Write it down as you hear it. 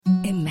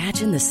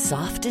Imagine the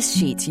softest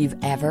sheets you've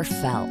ever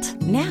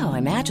felt. Now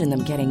imagine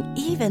them getting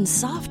even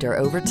softer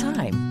over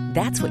time.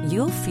 That's what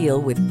you'll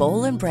feel with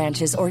Boll and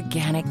Branch's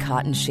organic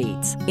cotton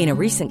sheets. In a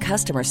recent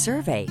customer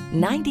survey,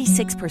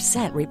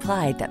 96%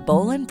 replied that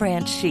Boll and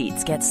Branch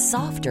sheets get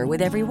softer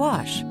with every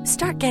wash.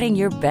 Start getting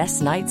your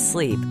best night's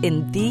sleep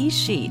in these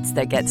sheets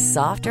that get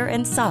softer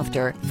and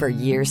softer for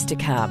years to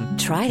come.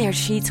 Try their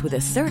sheets with a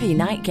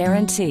 30-night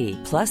guarantee.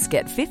 Plus,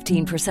 get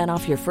 15%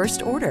 off your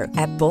first order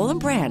at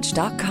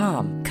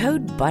bollandbranch.com.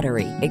 Code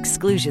BUTTERY.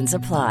 Exclusions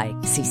apply.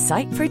 See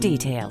site for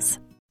details.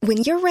 When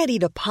you're ready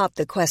to pop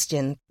the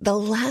question, the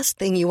last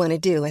thing you want to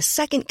do is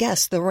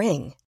second-guess the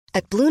ring.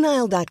 At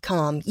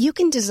BlueNile.com, you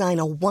can design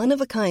a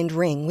one-of-a-kind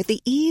ring with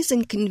the ease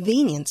and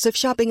convenience of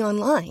shopping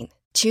online.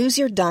 Choose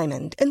your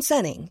diamond and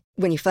setting.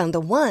 When you find the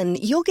one,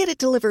 you'll get it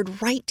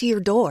delivered right to your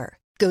door.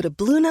 Go to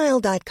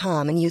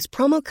BlueNile.com and use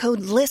promo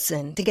code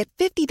LISTEN to get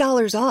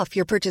 $50 off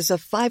your purchase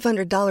of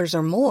 $500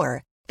 or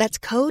more. That's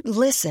code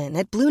LISTEN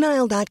at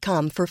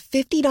BlueNile.com for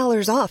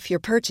 $50 off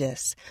your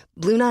purchase.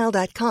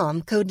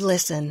 BlueNile.com, code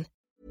LISTEN.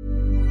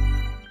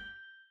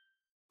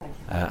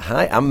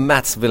 Hi, I'm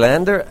Mats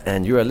Wilander,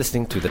 and you are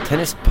listening to the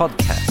Tennis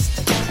Podcast.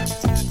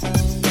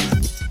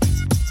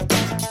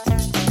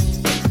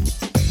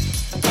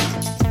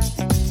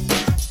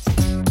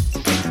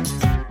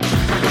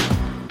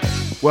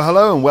 Well,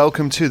 hello and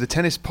welcome to the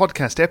Tennis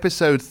Podcast,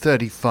 episode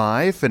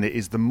 35, and it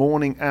is the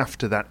morning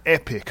after that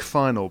epic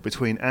final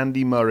between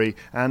Andy Murray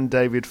and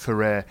David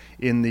Ferrer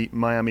in the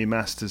Miami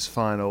Masters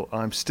final.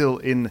 I'm still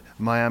in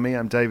Miami.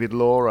 I'm David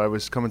Law. I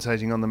was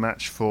commentating on the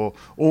match for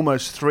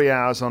almost 3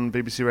 hours on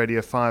BBC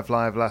Radio 5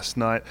 Live last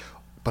night.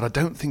 But I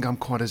don't think I'm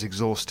quite as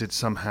exhausted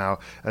somehow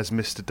as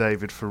Mr.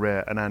 David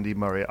Ferrer and Andy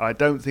Murray. I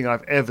don't think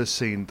I've ever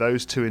seen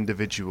those two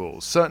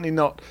individuals, certainly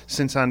not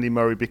since Andy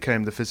Murray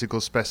became the physical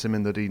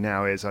specimen that he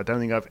now is. I don't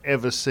think I've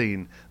ever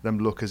seen them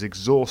look as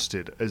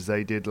exhausted as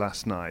they did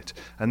last night.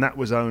 And that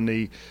was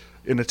only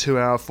in a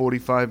 2-hour,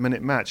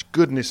 45-minute match.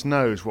 Goodness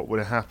knows what would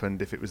have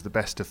happened if it was the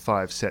best of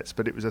 5 sets.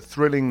 But it was a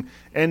thrilling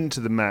end to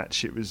the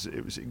match. It was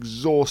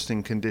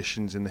exhausting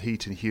conditions in the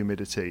heat and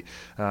humidity.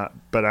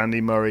 But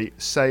Andy Murray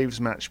saves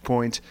match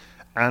point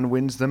and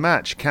wins the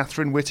match.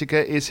 Catherine Whitaker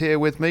is here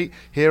with me,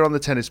 here on the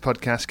Tennis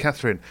Podcast.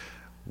 Catherine,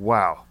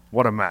 wow,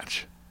 what a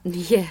match.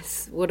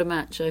 Yes, what a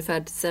match. I've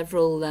had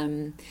several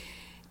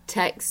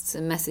texts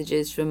and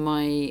messages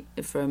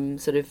from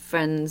sort of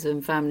friends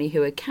and family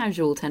who are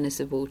casual tennis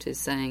supporters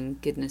saying,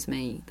 goodness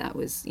me, that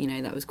was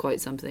quite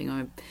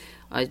something.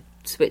 I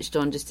switched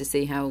on just to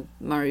see how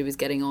Murray was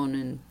getting on,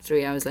 and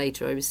 3 hours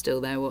later I was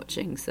still there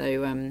watching. So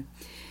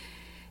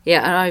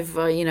yeah, and I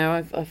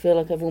feel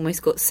like I've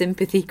almost got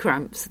sympathy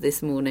cramps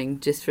this morning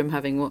just from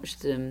having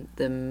watched them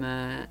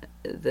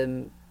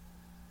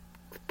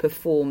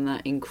perform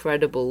that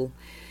incredible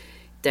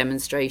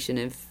demonstration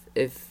of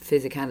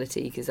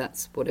physicality, because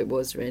that's what it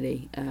was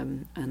really,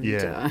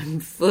 I'm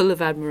full of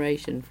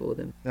admiration for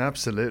them.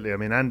 Absolutely. I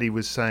mean, Andy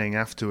was saying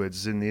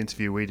afterwards in the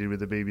interview we did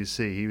with the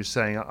BBC, he was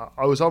saying,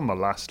 I was on my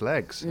last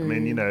legs. I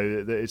mean,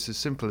 it's as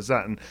simple as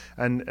that.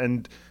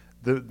 And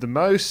the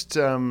most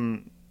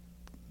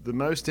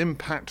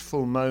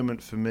impactful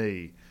moment for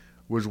me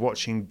was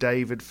watching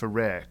David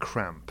Ferrer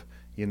cramp.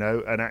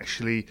 And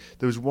actually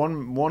there was one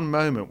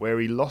moment where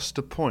he lost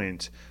a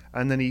point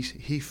and then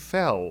he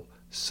fell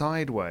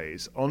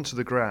sideways onto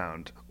the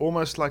ground,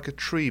 almost like a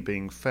tree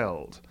being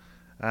felled,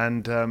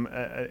 and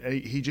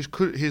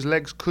his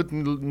legs could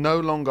no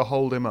longer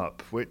hold him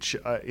up. Which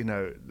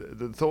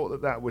the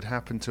thought that would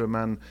happen to a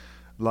man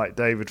like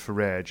David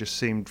Ferrer just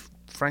seemed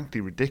frankly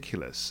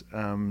ridiculous,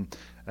 and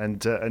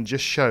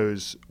just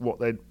shows what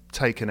they'd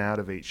taken out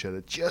of each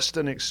other. Just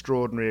an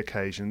extraordinary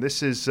occasion.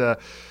 This is the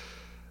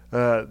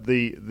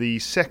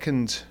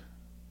second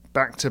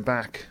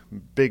back-to-back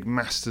big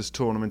Masters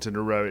tournament in a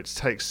row. It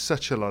takes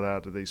such a lot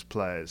out of these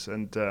players,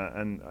 and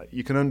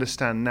you can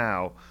understand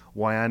now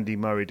why Andy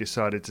Murray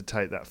decided to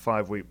take that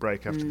 5-week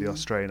break after the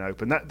Australian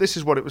Open. This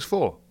is what it was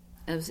for.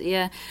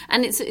 Yeah,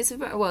 and it's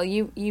well,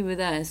 you were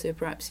there, so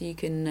perhaps you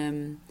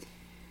can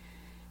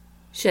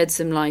shed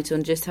some light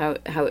on just how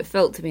it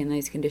felt to be in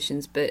those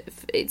conditions. But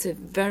it's a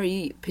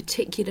very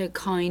particular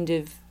kind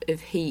of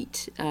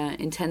heat,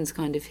 intense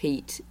kind of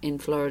heat in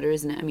Florida,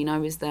 isn't it? I mean, I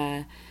was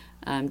there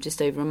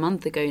just over a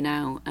month ago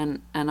now,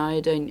 and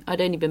I'd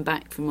only been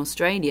back from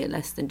Australia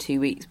less than 2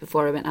 weeks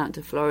before I went out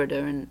to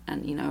Florida,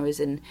 and I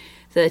was in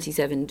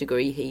 37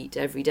 degree heat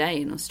every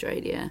day in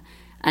Australia,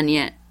 and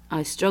yet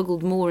I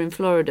struggled more in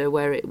Florida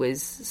where it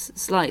was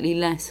slightly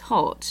less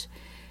hot,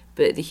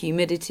 but the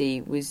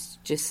humidity was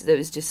there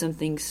was just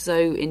something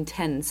so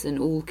intense and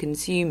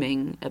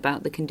all-consuming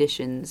about the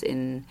conditions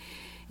in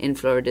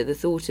Florida. The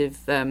thought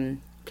of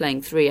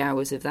playing 3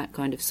 hours of that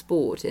kind of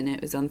sport in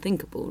it was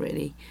unthinkable,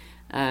 really.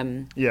 I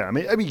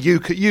mean, you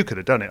could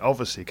have done it,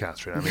 obviously,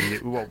 Catherine. I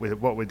mean, what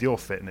with your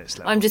fitness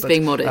level? I'm just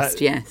being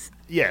modest, yes.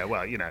 Yeah,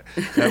 well,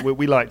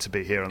 we like to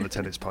be here on the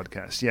Tennis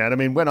Podcast. Yeah, and I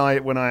mean, when I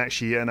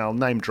actually, and I'll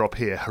name drop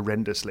here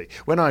horrendously,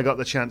 when I got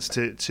the chance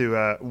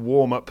to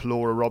warm up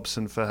Laura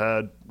Robson for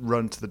her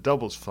run to the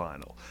doubles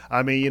final.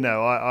 I mean,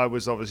 I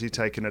was obviously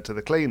taking her to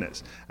the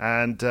cleaners,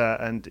 and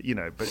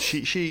but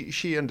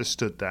she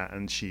understood that,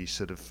 and she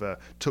sort of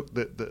took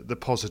the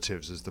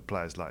positives, as the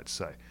players like to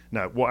say.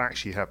 No, what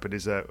actually happened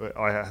is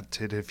I had to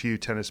hit a few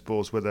tennis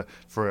balls with her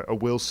for a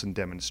Wilson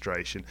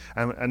demonstration,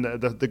 and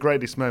the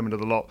greatest moment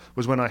of the lot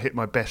was when I hit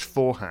my best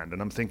forehand,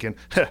 and I'm thinking,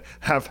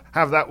 have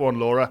that one,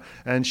 Laura,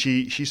 and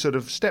she sort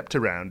of stepped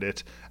around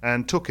it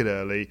and took it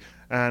early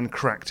and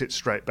cracked it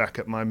straight back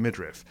at my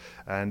midriff,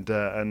 and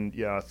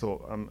I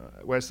thought,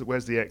 where's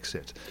the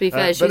exit? To be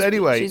fair,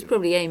 anyway, she's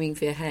probably aiming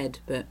for your head,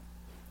 but.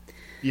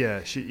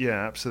 Yeah,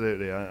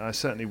 absolutely. I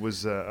certainly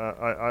was.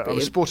 I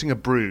was sporting a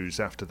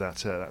bruise after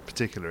that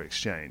particular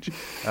exchange.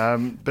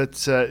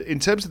 But in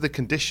terms of the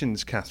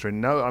conditions, Catherine,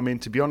 no. I mean,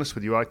 to be honest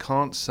with you, I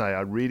can't say I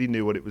really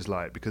knew what it was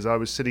like, because I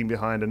was sitting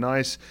behind a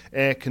nice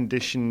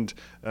air-conditioned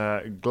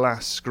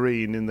glass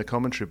screen in the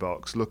commentary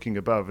box, looking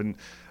above,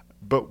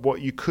 but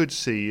what you could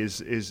see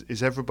is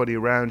everybody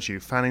around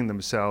you fanning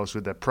themselves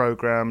with their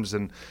programs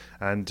and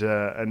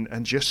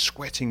just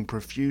sweating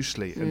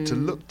profusely, and to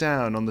look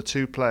down on the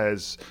two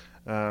players,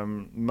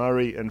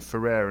 Murray and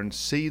Ferrer, and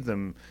see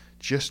them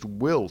just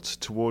wilt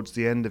towards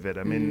the end of it.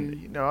 I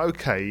mean,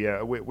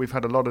 we've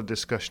had a lot of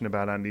discussion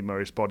about Andy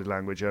Murray's body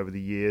language over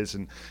the years,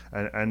 and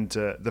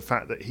the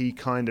fact that he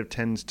kind of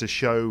tends to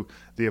show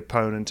the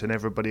opponent and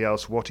everybody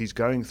else what he's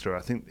going through.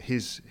 I think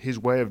his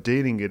way of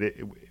dealing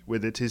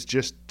with it is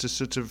just to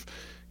sort of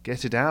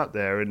get it out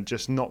there and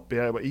just not be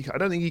able. I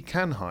don't think he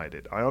can hide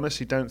it. I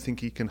honestly don't think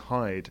he can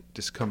hide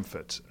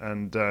discomfort,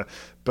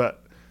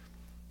 but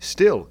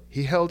still,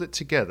 he held it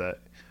together,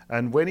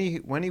 and when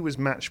he was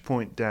match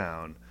point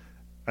down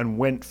and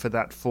went for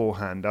that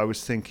forehand, I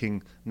was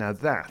thinking, now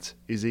that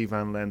is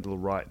Ivan Lendl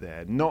right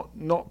there.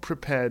 Not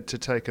prepared to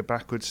take a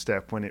backward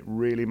step when it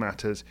really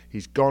matters.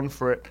 He's gone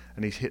for it,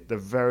 and he's hit the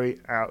very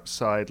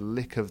outside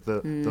lick of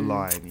the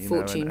line.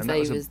 Fortune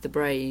favours the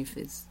brave.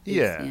 Is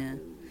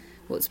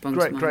what sprung to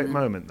mind. Great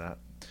moment that.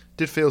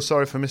 Did feel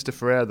sorry for Mr.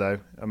 Ferrer though.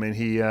 I mean,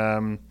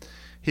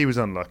 he was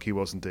unlucky,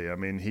 wasn't he? I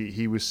mean,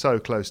 he was so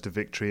close to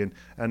victory,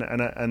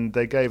 and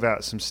they gave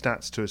out some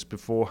stats to us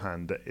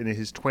beforehand that in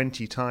his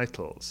 20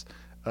 titles,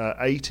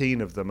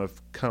 18 of them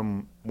have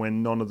come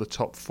when none of the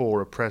top four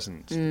are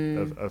present,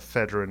 of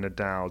Federer,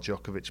 Nadal,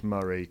 Djokovic,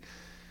 Murray.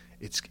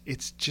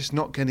 It's just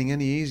not getting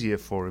any easier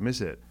for him, is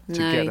it, to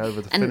get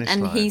over the finish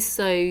line? And he's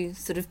so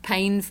sort of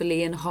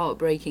painfully and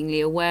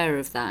heartbreakingly aware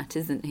of that,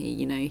 isn't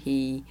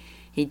he?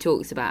 He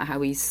talks about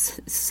how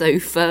he's so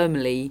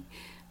firmly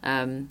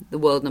the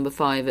world number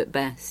 5 at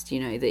best,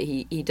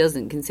 that he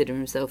doesn't consider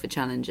himself a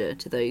challenger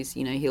to those.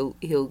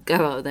 He'll go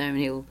out there and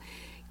he'll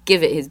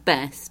give it his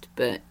best,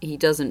 but he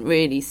doesn't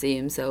really see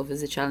himself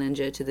as a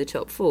challenger to the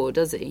top 4,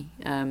 does he?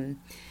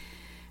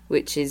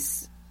 Which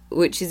is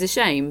a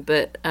shame,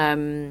 but the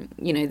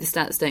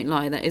stats don't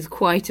lie. That is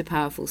quite a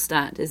powerful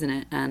stat, isn't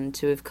it? And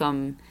to have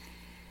the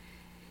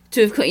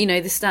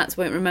stats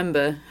won't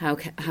remember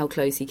how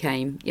close he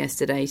came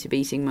yesterday to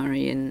beating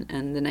Murray,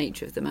 and the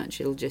nature of the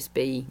match. It'll just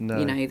be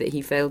that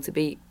he failed to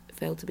beat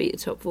a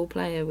top 4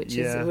 player, which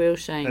is a real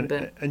shame. And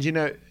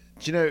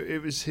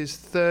it was his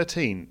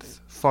 13th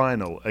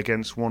final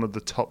against one of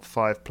the top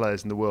 5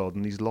 players in the world,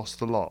 and he's lost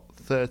the lot.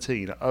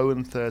 0-13.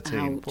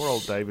 Ouch. Poor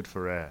old David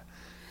Ferrer.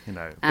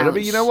 But I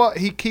mean, you know what?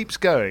 He keeps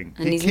going.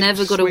 And he's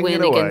never got a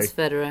win against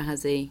Federer,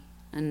 has he?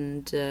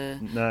 And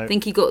no. I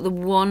think he got the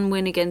one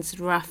win against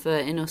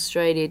Rafa in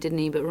Australia, didn't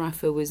he? But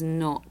Rafa was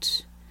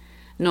not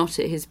at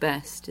his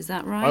best. Is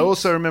that right? I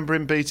also remember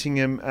him beating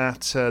him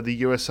at the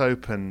US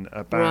Open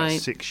about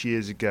 6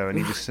 years ago, and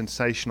he was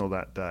sensational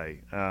that day.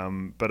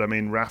 But I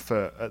mean,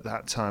 Rafa at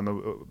that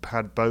time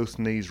had both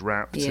knees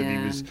wrapped,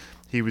 and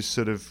he was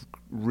sort of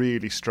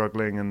really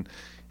struggling. And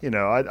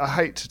I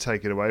hate to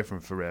take it away from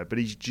Ferrer, but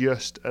he's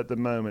just at the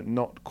moment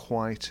not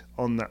quite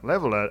on that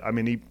level. I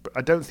mean,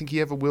 I don't think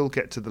he ever will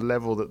get to the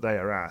level that they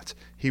are at.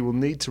 He will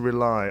need to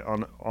rely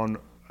on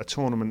a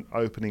tournament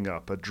opening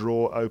up, a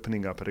draw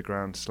opening up at a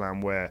Grand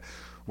Slam where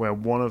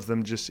one of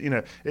them just,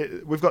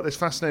 we've got this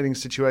fascinating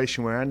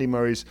situation where Andy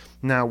Murray's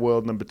now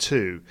world number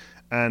 2,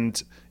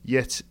 and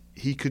yet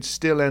he could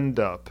still end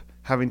up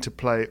having to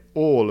play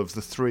all of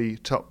the 3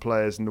 top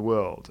players in the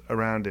world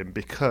around him,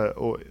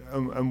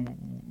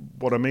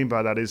 what I mean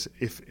by that is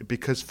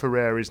because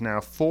Ferrer is now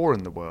 4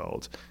 in the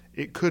world,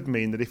 it could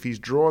mean that if he's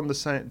drawn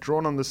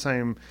on the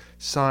same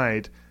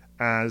side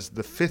as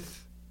the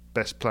 5th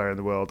best player in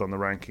the world on the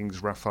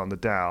rankings, Rafael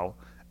Nadal,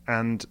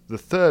 and the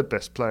 3rd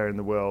best player in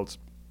the world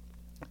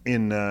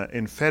in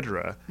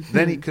Federer,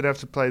 then he could have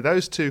to play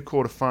those 2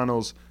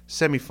 quarterfinals,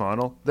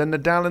 semi-final, then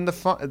Nadal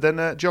then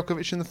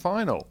Djokovic in the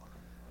final.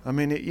 I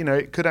mean,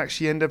 it could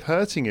actually end up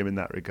hurting him in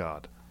that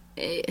regard.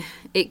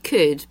 It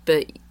could,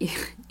 but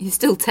you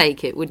still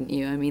take it, wouldn't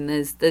you? I mean,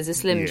 there's a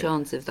slim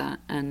chance of that.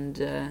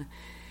 And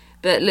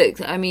but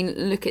look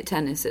at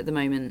tennis at the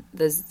moment.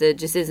 There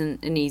just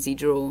isn't an easy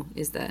draw,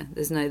 is there?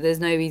 There's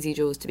no easy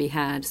draws to be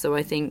had. So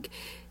I think,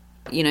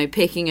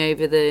 picking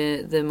over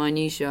the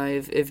minutiae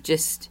of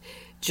just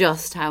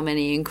just how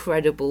many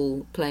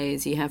incredible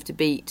players you have to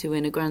beat to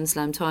win a Grand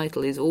Slam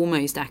title is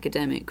almost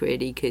academic,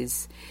 really,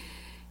 because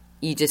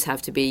you just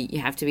have to be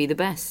the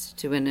best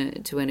to win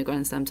a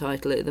Grand Slam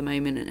title at the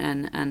moment,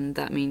 and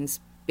that means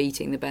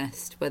beating the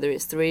best, whether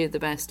it's 3 of the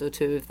best or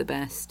 2 of the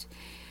best.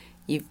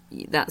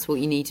 That's what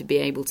you need to be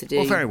able to do.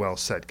 Well, very well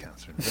said,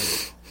 Catherine.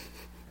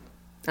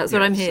 That's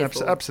what I'm here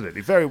for. Absolutely.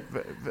 Very,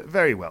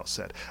 very well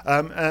said.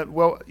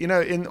 Well,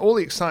 in all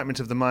the excitement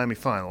of the Miami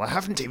final, I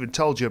haven't even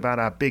told you about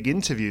our big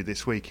interview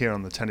this week here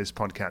on the Tennis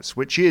Podcast,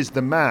 which is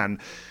the man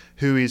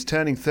who is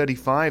turning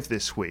 35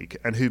 this week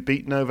and who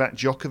beat Novak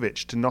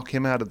Djokovic to knock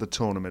him out of the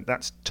tournament.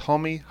 That's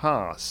Tommy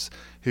Haas,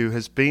 who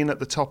has been at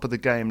the top of the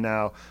game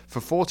now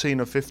for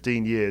 14 or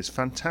 15 years.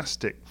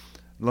 Fantastic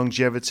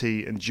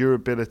longevity and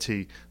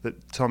durability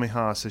that Tommy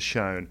Haas has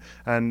shown.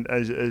 And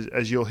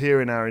as you'll hear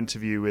in our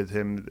interview with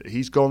him,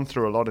 he's gone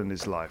through a lot in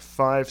his life.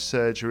 5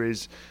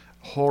 surgeries,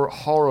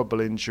 horrible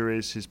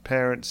injuries. His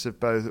parents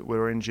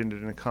were injured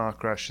in a car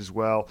crash as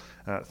well.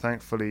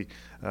 Thankfully,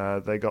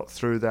 they got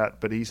through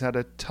that. But he's had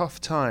a tough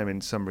time in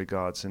some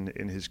regards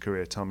in his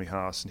career, Tommy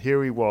Haas. And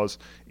here he was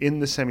in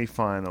the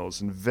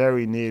semi-finals and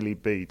very nearly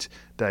beat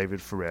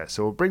David Ferrer.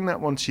 So we'll bring that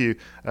one to you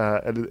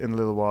in a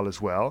little while as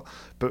well.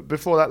 But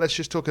before that, let's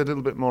just talk a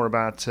little bit more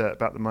about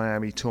the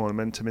Miami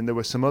tournament. I mean, there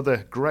were some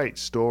other great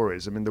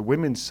stories. I mean, the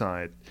women's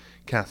side,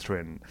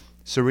 Catherine,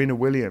 Serena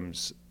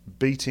Williams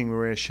beating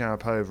Maria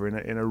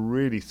Sharapova in a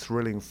really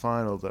thrilling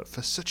final that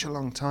for such a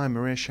long time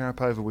Maria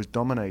Sharapova was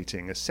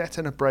dominating, a set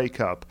and a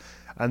break-up,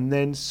 and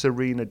then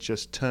Serena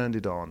just turned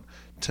it on,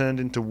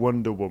 turned into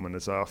Wonder Woman,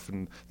 as I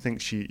often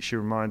think she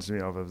reminds me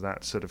of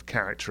that sort of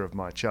character of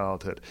my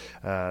childhood,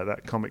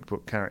 that comic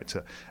book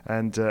character,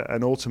 and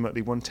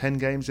ultimately won 10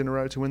 games in a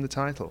row to win the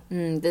title.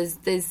 There's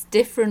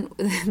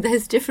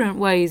different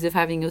ways of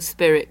having your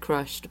spirit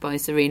crushed by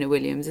Serena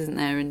Williams, isn't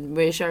there? And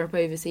Maria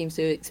Sharapova seems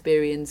to have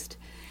experienced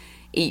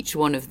each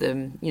one of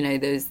them.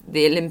 There's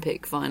the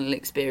Olympic final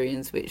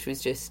experience, which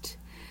was just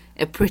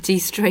a pretty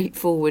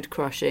straightforward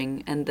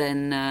crushing, and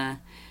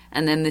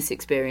then this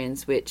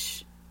experience,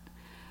 which,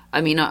 I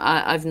mean,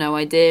 I've no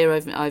idea.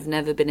 I've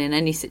never been in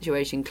any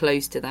situation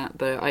close to that,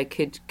 but I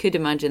could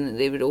imagine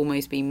that it would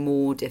almost be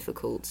more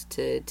difficult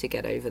to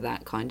get over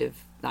that kind of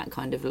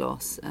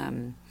loss.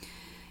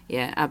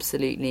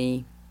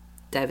 Absolutely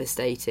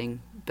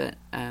devastating. But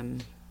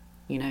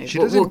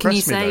what can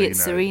you say?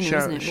 It's Serena,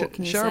 isn't it? What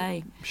can you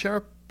say?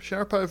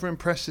 Sharapova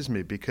impresses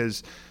me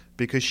because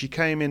she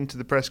came into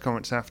the press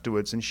conference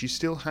afterwards and she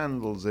still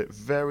handles it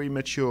very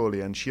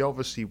maturely, and she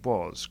obviously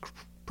was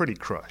pretty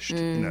crushed,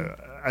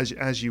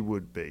 as you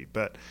would be.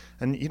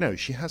 And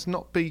she has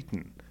not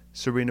beaten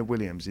Serena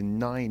Williams in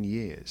 9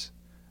 years.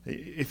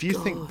 If you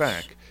think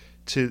back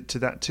to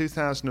that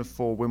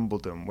 2004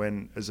 Wimbledon,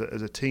 when as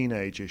a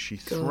teenager she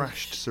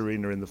thrashed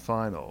Serena in the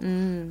final.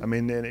 I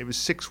mean, it was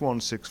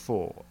 6-1,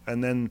 6-4,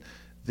 and then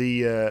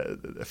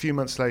a few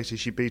months later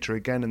she beat her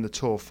again in the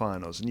tour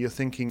finals, and you're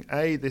thinking,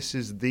 this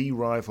is the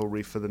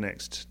rivalry for the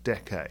next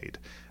decade,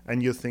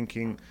 and you're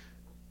thinking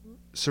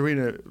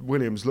Serena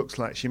Williams looks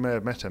like she may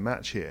have met her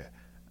match here,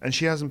 and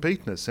she hasn't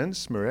beaten her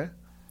since, Maria.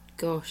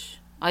 Gosh,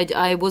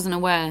 I wasn't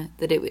aware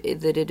that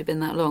it had been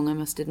that long, I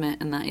must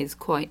admit, and that is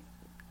quite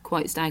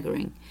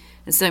staggering.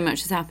 And so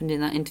much has happened in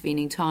that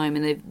intervening time,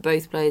 and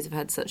both players have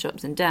had such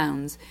ups and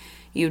downs.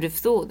 You would have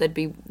thought there'd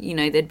be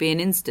an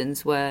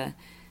instance where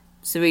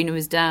Serena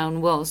was down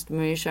whilst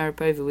Maria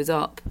Sharapova was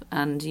up,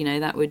 and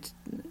that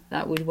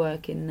would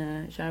work in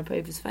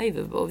Sharapova's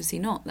favour, but obviously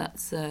not.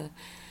 That's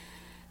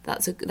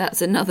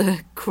another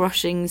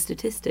crushing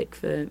statistic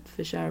for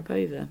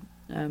Sharapova.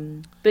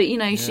 But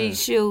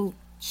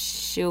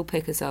she'll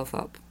pick herself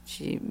up.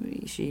 She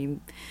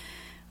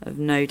have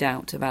no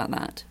doubt about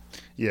that.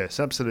 Yes,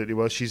 absolutely.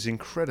 Well, she's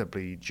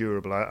incredibly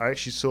durable. I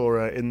actually saw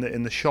her in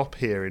the shop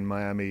here in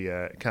Miami,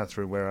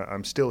 Catherine, where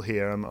I'm still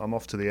here. I'm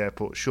off to the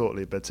airport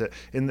shortly, but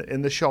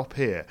in the shop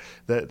here,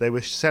 they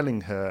were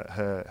selling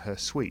her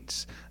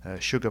sweets,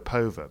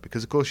 Sugapova,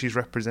 because of course she's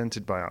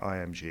represented by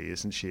IMG,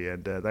 isn't she?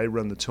 And they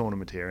run the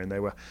tournament here, and they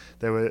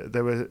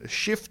were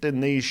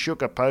shifting these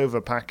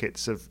Sugapova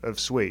packets of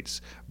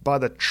sweets by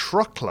the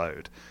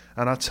truckload.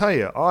 And I tell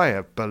you, I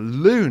have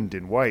ballooned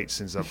in weight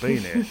since I've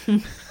been here.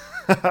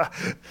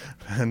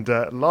 And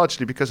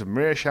largely because of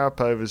Maria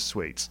Sharapova's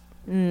sweets.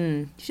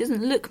 She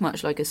doesn't look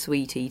much like a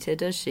sweet eater,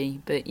 does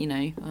she? But,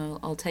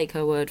 I'll take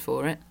her word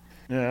for it.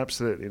 Yeah,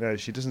 absolutely. No,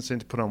 she doesn't seem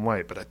to put on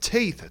weight, but her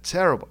teeth are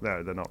terrible.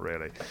 No, they're not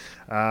really.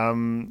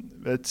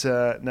 It's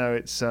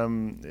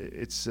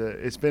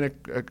been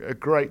a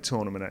great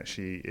tournament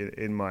actually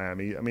in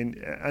Miami. I mean,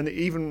 and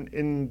even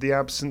in the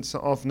absence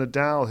of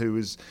Nadal, who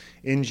was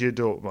injured,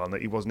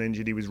 he wasn't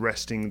injured. He was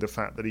resting the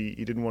fact that he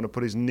didn't want to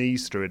put his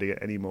knees through it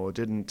anymore,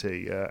 didn't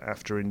he?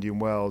 After Indian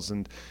Wells,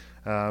 and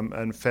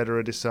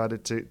Federer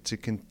decided to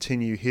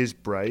continue his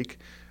break.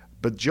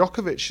 But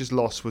Djokovic's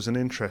loss was an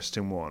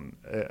interesting one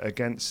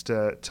against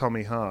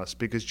Tommy Haas,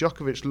 because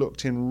Djokovic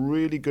looked in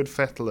really good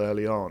fettle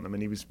early on. I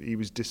mean, he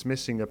was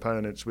dismissing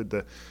opponents with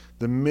the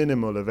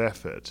minimum of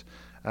effort,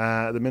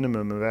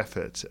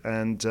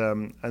 and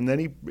then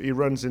he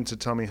runs into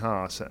Tommy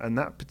Haas. And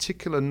that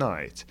particular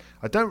night,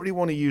 I don't really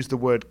want to use the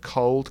word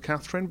cold,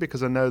 Catherine,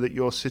 because I know that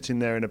you're sitting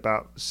there in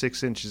about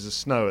 6 inches of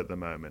snow at the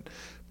moment,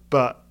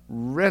 but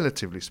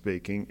relatively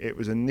speaking, it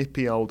was a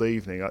nippy old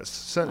evening. It's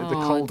certainly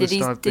the coldest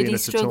I've been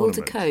at a tournament.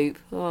 Did he struggle to cope?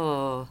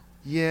 Oh,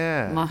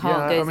 yeah. My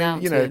heart goes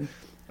out to him.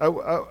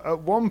 At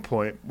one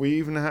point, we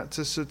even had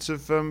to sort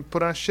of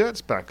put our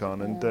shirts back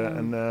on,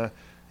 and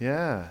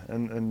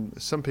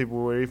some people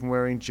were even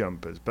wearing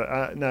jumpers.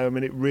 But no, I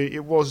mean,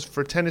 it was,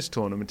 for a tennis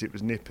tournament, it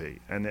was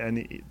nippy, and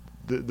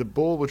the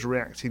ball was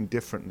reacting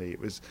differently. It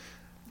was.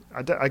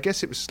 I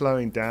guess it was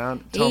slowing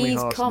down. Tommy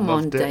Haas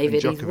loved it,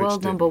 David. And he's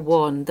world number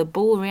one. The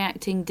ball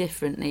reacting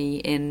differently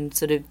in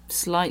sort of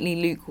slightly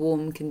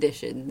lukewarm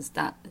conditions.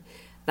 That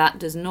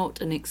does not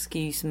an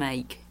excuse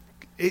make.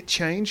 It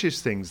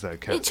changes things, though,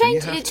 Catherine.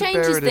 It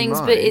changes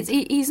things, but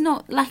he's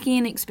not lacking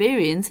in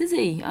experience, is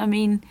he? I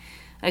mean,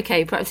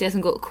 okay, perhaps he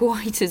hasn't got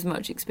quite as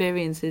much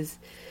experience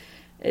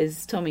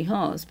as Tommy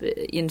Haas, but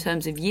in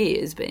terms of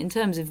years, but in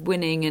terms of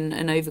winning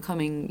and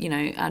overcoming,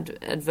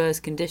 adverse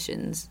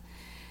conditions.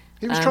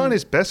 He was trying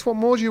his best. What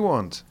more do you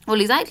want?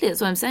 Well, exactly. That's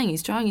what I'm saying.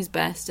 He's trying his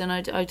best, and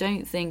I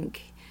don't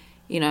think,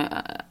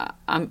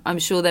 I'm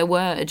sure there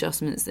were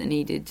adjustments that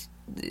needed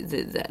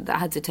that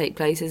had to take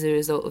place as a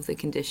result of the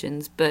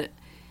conditions. But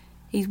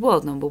he's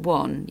world number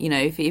one.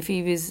 If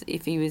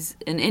he was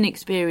an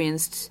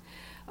inexperienced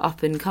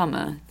up and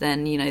comer,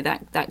 then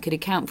that could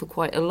account for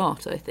quite a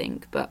lot, I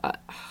think.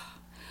 But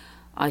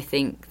I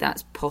think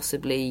that's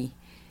possibly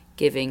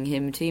giving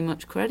him too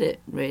much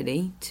credit,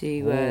 really,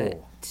 to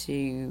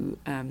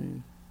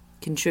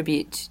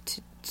contribute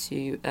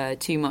to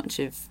too much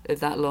of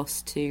that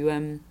loss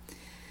to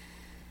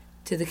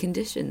the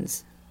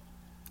conditions.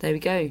 There we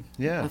go.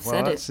 Yeah, I've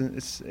said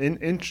it's an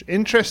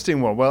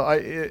interesting one. Well,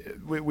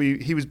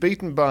 he was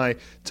beaten by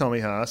Tommy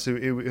Haas,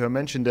 who I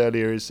mentioned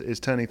earlier is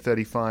turning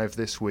 35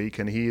 this week,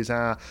 and he is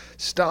our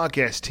star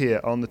guest here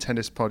on the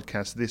Tennis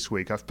Podcast this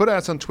week. I've put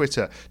out on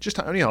Twitter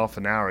just only half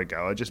an hour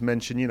ago. I just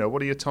mentioned,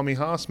 what are your Tommy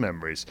Haas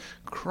memories?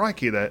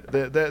 Crikey,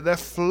 they're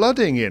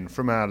flooding in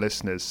from our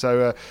listeners.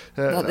 So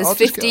there's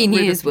 15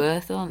 years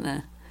worth, aren't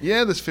there?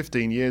 Yeah, there's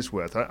 15 years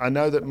worth. I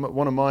know that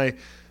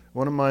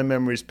one of my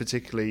memories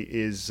particularly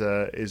is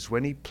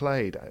when he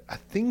played. I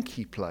think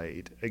he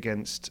played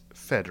against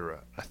Federer.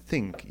 I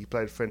think he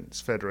played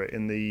against Federer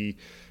in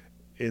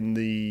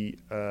the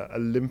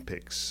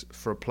Olympics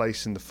for a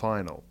place in the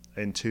final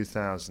in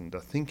 2000. I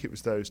think it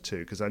was those two,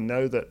 because I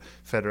know that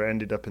Federer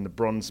ended up in the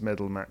bronze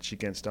medal match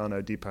against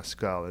Arnaud Di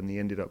Pasquale, and he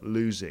ended up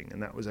losing,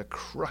 and that was a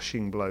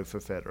crushing blow for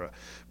Federer.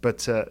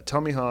 But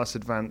Tommy Haas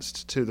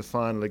advanced to the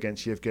final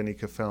against Yevgeny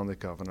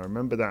Kafelnikov, and I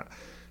remember that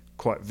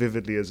quite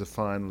vividly as a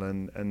final,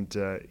 and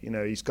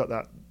he's got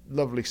that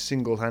lovely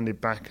single-handed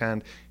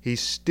backhand.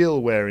 He's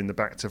still wearing the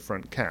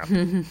back-to-front cap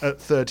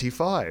at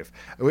 35,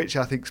 which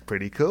I think is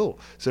pretty cool.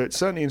 So it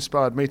certainly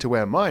inspired me to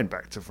wear mine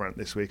back-to-front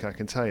this week, I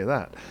can tell you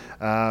that.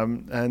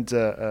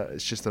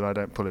 It's just that I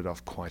don't pull it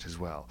off quite as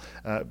well.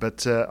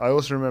 But I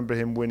also remember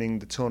him winning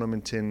the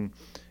tournament in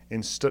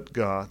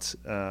Stuttgart,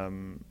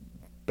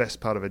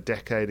 best part of a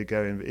decade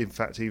ago, in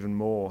fact even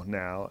more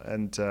now,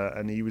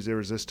 and he was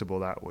irresistible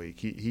that week.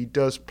 He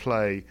does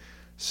play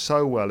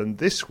so well, and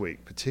this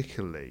week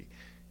particularly,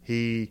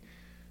 he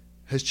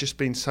has just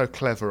been so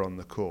clever on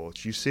the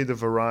court. You see the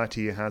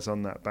variety he has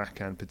on that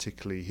backhand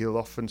particularly. He'll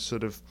often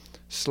sort of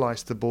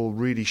slice the ball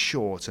really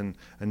short and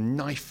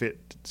knife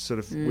it sort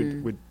of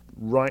with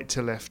right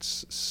to left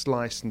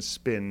slice and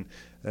spin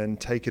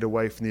and take it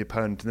away from the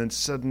opponent, and then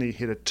suddenly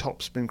hit a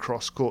topspin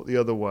cross court the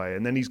other way,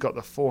 and then he's got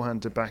the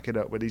forehand to back it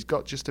up, but he's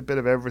got just a bit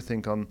of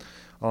everything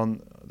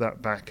on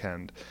that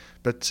backhand.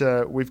 But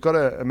we've got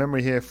a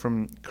memory here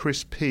from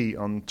Chris P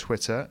on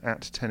Twitter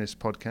at Tennis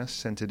Podcast,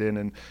 sent it in,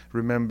 and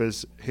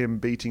remembers him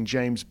beating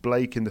James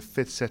Blake in the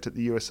 5th set at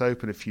the US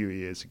Open a few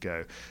years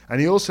ago.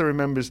 And he also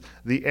remembers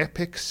the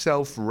epic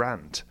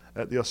self-rant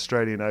at the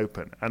Australian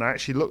Open. And I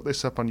actually looked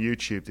this up on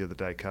YouTube the other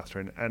day,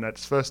 Catherine, and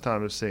it's the first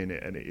time I've seen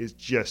it, and it is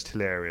just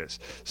hilarious.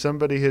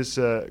 Somebody has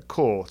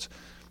caught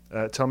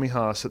Tommy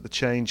Haas at the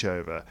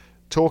changeover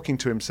talking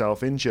to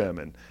himself in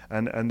German,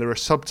 and there are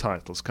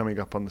subtitles coming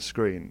up on the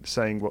screen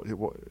saying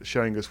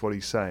showing us what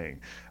he's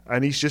saying,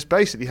 and he's just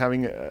basically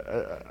having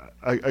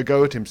a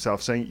go at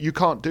himself, saying, "You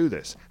can't do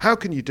this. How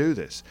can you do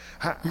this?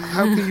 How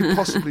can you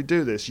possibly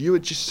do this? You are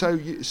just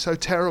so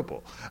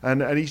terrible."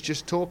 And he's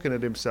just talking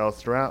at himself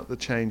throughout the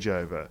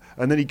changeover,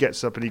 and then he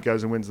gets up and he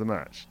goes and wins the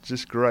match.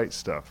 Just great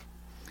stuff.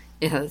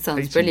 Yeah, that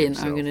sounds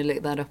brilliant. I'm going to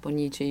look that up on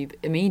YouTube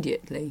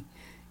immediately.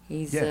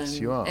 Yes,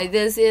 you are.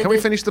 Can we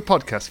finish the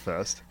podcast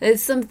first?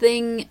 There's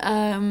something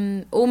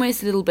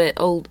almost a little bit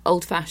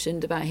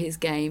old-fashioned about his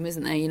game,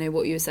 isn't there? You know,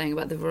 what you were saying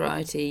about the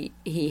variety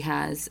he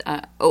has.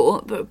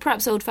 Or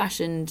perhaps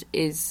old-fashioned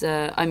is,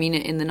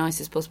 in the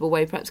nicest possible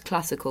way, perhaps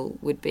classical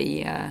would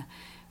be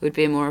would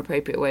be a more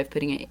appropriate way of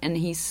putting it. And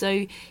he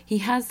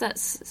has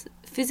that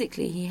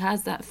physically, he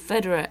has that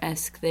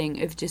Federer-esque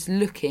thing of just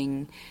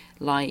looking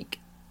like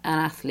an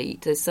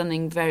athlete. There's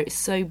something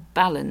so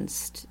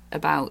balanced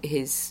about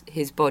his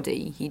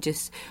body.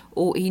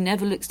 He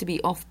never looks to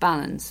be off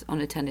balance on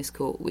a tennis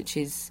court, which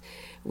is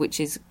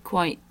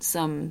quite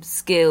some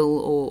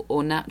skill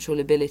or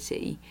natural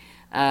ability.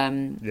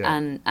 And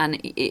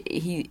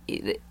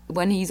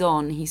when he's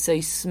on, he's so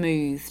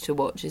smooth to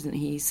watch, isn't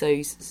he? He's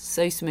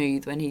so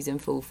smooth when he's in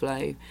full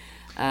flow.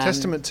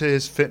 Testament to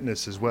his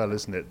fitness as well,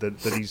 isn't it?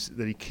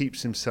 That he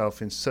keeps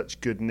himself in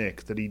such good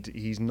nick that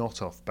he's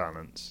not off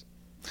balance.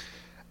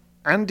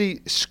 Andy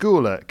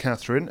Schooler,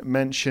 Catherine,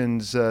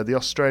 mentions the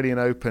Australian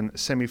Open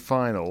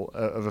semi-final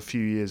of a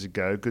few years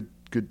ago, good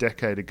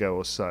decade ago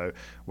or so,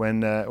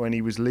 when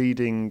he was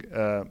leading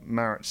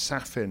Marat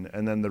Safin,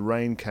 and then the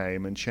rain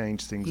came and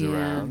changed things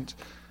around.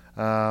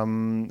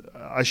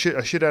 I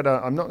should add,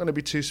 I'm not going to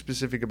be too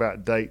specific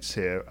about dates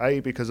here, A,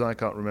 because I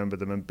can't remember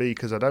them, and B,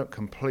 because I don't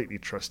completely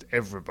trust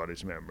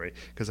everybody's memory,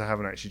 because I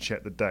haven't actually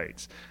checked the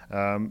dates.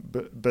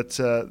 But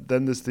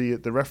then there's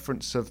the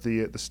reference of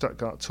the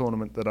Stuttgart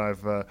tournament that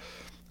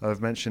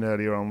I've mentioned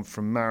earlier on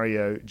from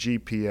Mario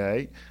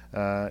GPA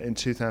in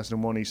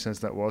 2001, he says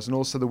that was, and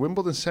also the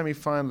Wimbledon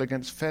semi-final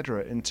against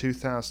Federer in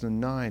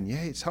 2009. Yeah,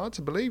 it's hard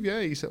to believe.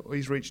 Yeah,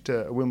 he's reached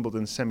a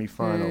Wimbledon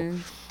semi-final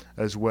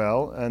as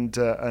well, and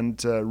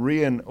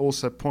Rian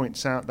also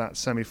points out that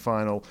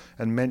semi-final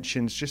and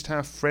mentions just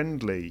how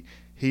friendly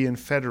he and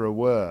Federer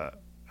were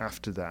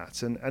after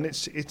that, and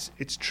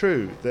it's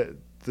true that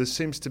there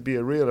seems to be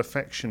a real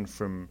affection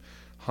from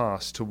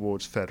Haas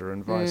towards Federer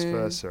and vice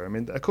versa. I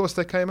mean, of course,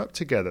 they came up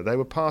together. They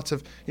were part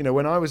of,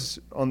 when I was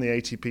on the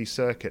ATP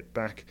circuit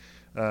back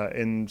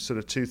in sort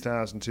of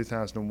 2000,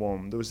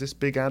 2001, there was this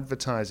big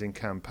advertising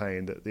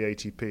campaign that the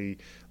ATP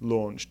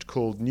launched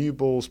called New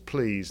Balls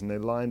Please, and they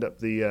lined up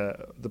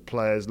the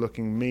players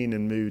looking mean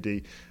and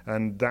moody,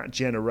 and that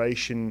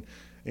generation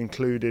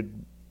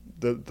included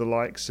the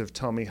likes of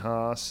Tommy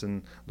Haas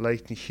and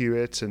Leighton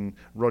Hewitt and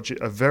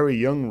a very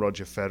young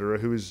Roger Federer,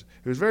 who was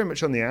very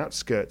much on the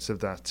outskirts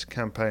of that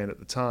campaign at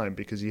the time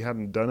because he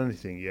hadn't done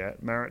anything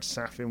yet. Marat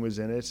Safin was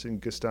in it,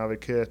 and Gustave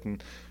Kuerten,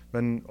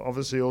 and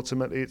obviously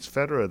ultimately it's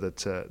Federer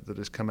that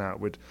has come out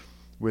with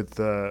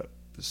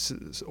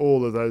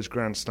all of those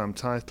Grand Slam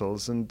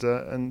titles,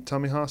 and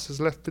Tommy Haas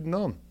has left with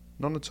none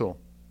at all.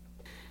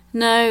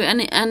 No,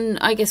 and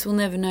I guess we'll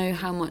never know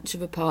how much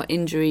of a part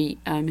injury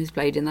has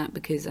played in that,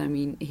 because I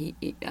mean,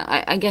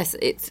 I guess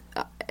it's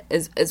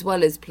as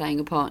well as playing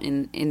a part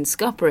in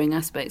scuppering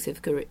aspects of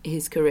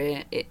his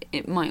career,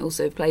 it might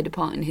also have played a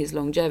part in his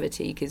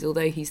longevity, because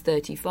although he's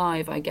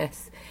 35, I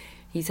guess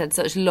he's had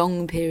such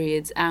long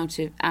periods out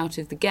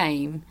of the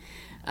game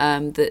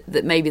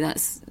that maybe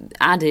that's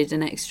added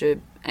an extra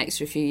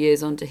few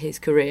years onto his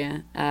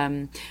career.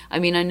 I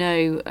mean, I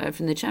know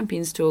from the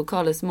Champions Tour,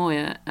 Carlos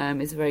Moya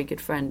is a very good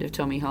friend of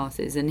Tommy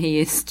Haas's, and he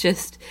is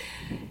just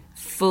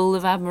full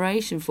of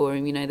admiration for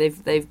him.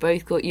 They've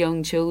both got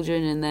young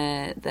children, and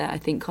they're I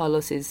think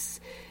Carlos is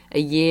a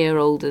year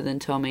older than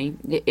Tommy,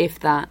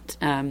 if that.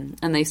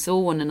 And they saw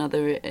one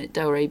another at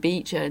Delray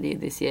Beach earlier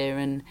this year,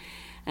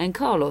 and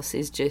Carlos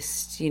is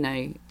just,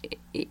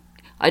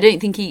 I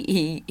don't think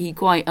he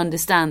quite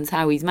understands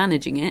how he's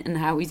managing it and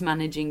how he's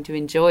managing to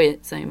enjoy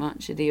it so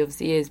much. He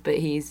obviously is, but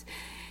he's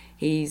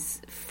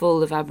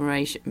full of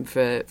admiration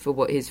for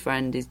what his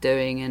friend is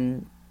doing,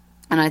 and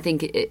I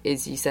think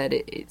as you said,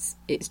 it's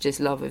just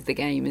love of the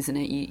game, isn't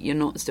it? You're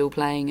not still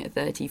playing at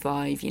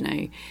 35,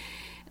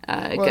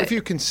 Well, if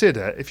you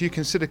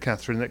consider,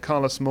 Catherine, that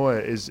Carlos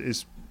Moya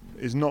is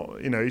not,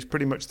 he's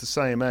pretty much the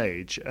same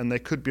age, and they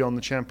could be on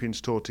the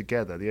Champions Tour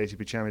together, the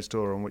ATP Champions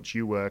Tour on which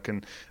you work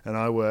and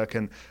I work,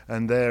 and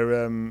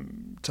their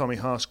Tommy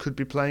Haas could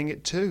be playing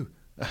it too.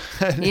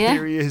 And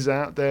here he is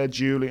out there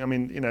dueling. I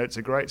mean, it's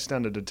a great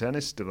standard of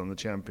tennis still on the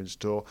Champions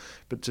Tour,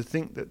 but to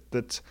think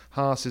that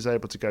Haas is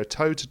able to go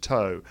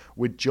toe-to-toe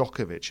with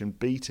Djokovic and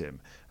beat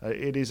him,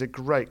 it is a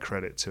great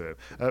credit to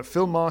him.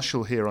 Phil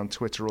Marshall here on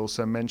Twitter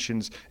also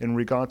mentions, in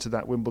regard to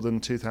that Wimbledon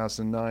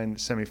 2009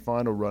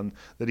 semi-final run,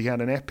 that he had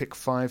an epic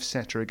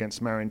 5-setter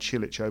against Marin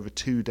Cilic over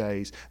 2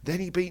 days. Then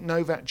he beat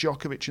Novak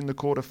Djokovic in the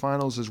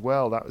quarterfinals as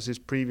well. That was his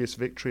previous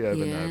victory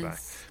over Novak,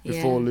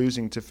 before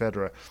losing to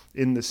Federer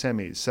in the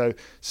semis. So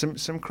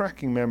some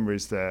cracking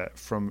memories there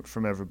from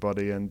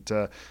everybody, and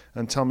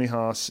Tommy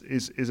Haas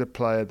is a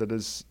player that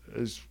is.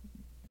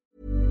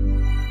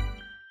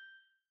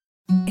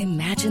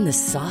 Imagine the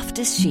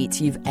softest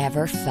sheets you've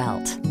ever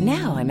felt.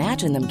 Now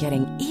imagine them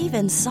getting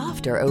even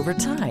softer over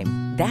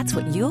time. That's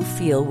what you'll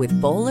feel with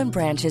Boll &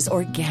 Branch's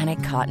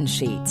organic cotton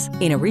sheets.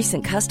 In a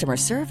recent customer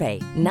survey,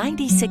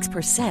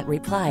 96%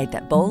 replied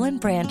that Boll &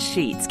 Branch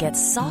sheets get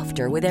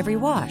softer with every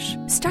wash.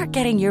 Start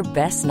getting your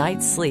best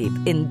night's sleep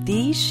in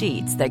these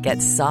sheets that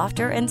get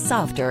softer and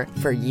softer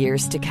for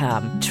years to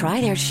come. Try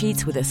their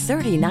sheets with a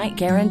 30-night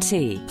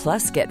guarantee.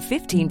 Plus, get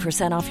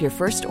 15% off your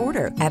first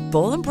order at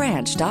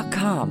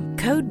bollandbranch.com.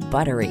 Code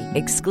BUTTERY.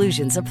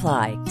 Exclusions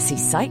apply. See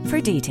site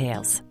for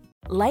details.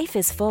 Life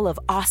is full of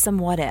awesome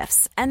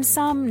what-ifs, and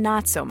some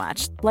not so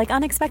much, like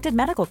unexpected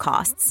medical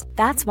costs.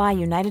 That's why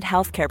United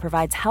Healthcare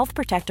provides Health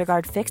Protector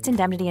Guard fixed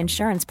indemnity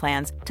insurance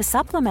plans to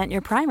supplement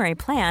your primary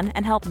plan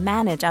and help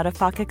manage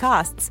out-of-pocket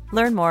costs.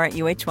 Learn more at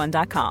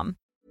uh1.com.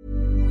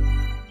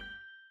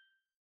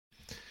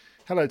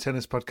 Hello,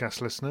 Tennis Podcast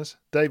listeners.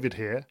 David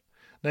here.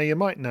 Now, you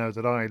might know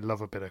that I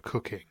love a bit of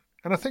cooking,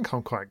 and I think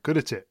I'm quite good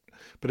at it.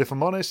 But if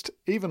I'm honest,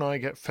 even I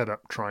get fed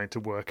up trying to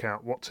work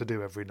out what to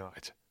do every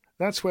night.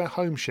 That's where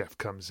Home Chef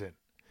comes in.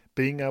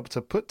 Being able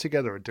to put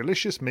together a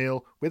delicious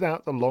meal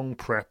without the long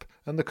prep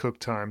and the cook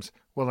times,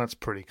 well, that's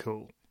pretty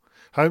cool.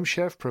 Home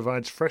Chef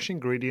provides fresh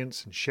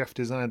ingredients and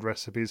chef-designed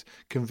recipes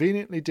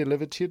conveniently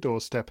delivered to your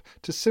doorstep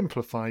to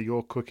simplify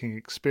your cooking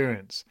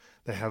experience.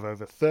 They have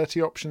over 30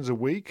 options a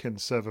week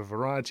and serve a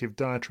variety of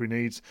dietary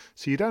needs,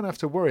 so you don't have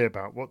to worry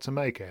about what to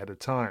make ahead of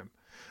time.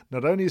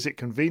 Not only is it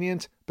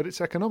convenient, but it's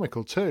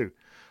economical too.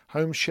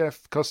 Home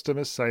Chef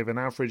customers save an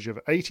average of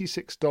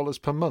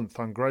 $86 per month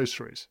on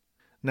groceries.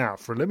 Now,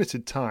 for a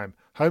limited time,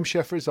 Home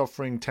Chef is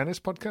offering Tennis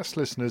Podcast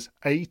listeners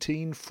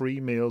 18 free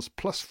meals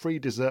plus free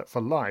dessert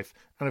for life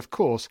and, of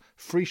course,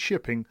 free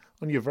shipping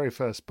on your very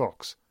first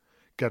box.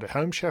 Go to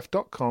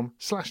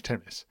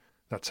homechef.com/tennis.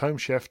 That's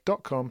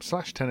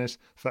homechef.com/tennis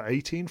for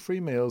 18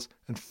 free meals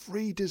and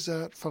free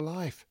dessert for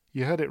life.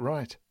 You heard it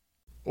right.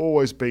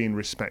 Always been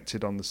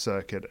respected on the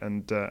circuit,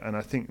 and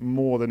I think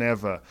more than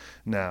ever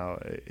now,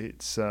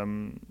 it's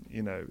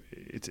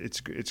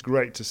it's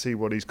great to see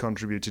what he's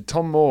contributed.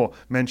 Tom Moore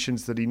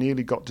mentions that he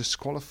nearly got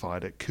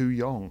disqualified at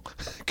Kooyong.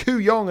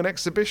 Kooyong, an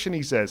exhibition,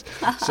 he says.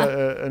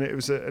 So and it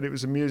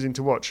was amusing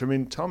to watch. I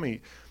mean,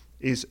 Tommy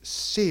is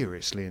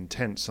seriously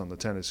intense on the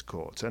tennis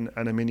court, and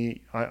I mean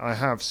I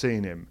have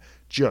seen him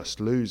just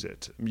lose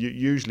it,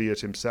 usually at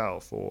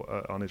himself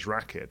or on his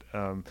racket.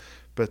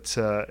 But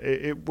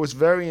it was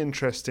very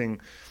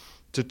interesting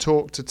to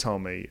talk to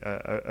Tommy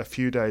a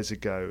few days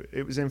ago.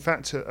 It was, in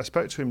fact, I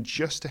spoke to him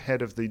just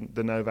ahead of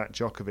the Novak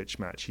Djokovic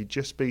match. He'd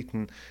just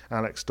beaten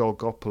Alex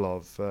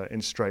Dolgopolov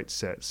in straight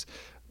sets.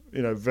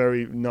 You know,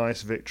 very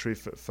nice victory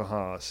for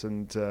Haas.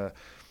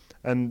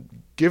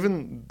 And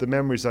given the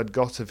memories I'd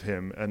got of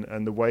him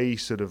and the way he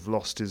sort of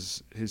lost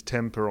his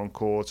temper on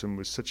court and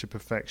was such a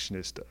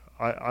perfectionist,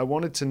 I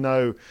wanted to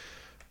know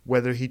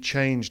whether he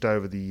changed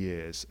over the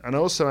years. And I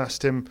also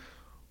asked him,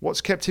 what's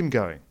kept him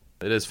going?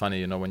 It is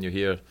funny, when you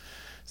hear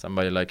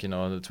somebody like, the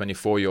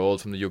 24-year-old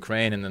from the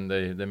Ukraine, and then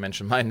they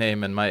mention my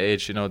name and my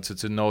age,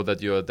 to know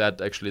that you're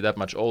that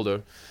much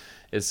older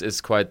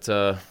is quite,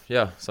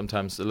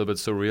 sometimes a little bit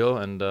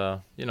surreal, and,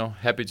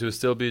 happy to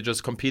still be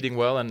just competing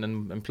well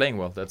and playing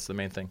well. That's the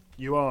main thing.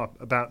 You are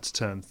about to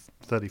turn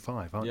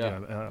 35, aren't you?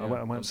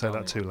 I won't say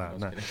that too loud,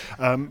 no.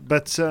 I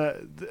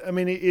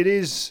mean, it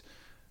is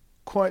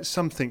quite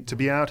something to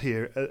be out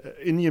here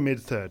in your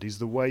mid-30s,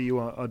 the way you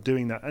are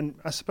doing that. And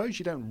I suppose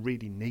you don't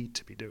really need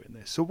to be doing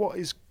this. So what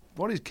is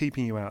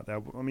keeping you out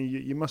there? I mean,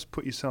 you must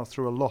put yourself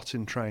through a lot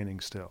in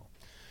training still.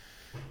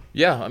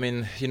 Yeah, I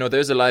mean,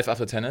 there's a life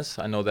after tennis.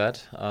 I know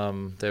that.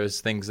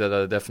 There's things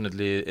that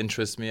definitely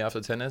interest me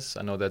after tennis.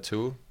 I know that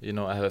too.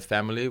 I have a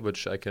family,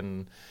 which I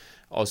can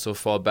also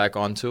fall back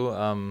onto.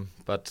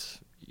 But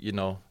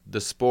the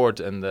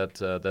sport and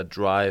that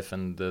drive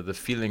and the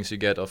feelings you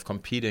get of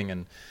competing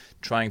and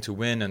trying to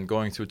win and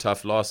going through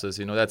tough losses,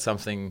 that's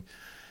something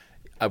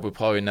I would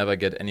probably never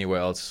get anywhere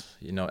else,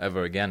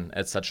 ever again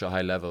at such a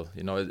high level.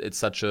 It's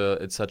such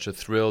a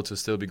thrill to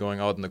still be going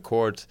out in the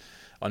court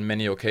on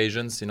many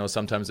occasions.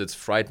 Sometimes it's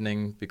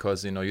frightening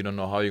because, you don't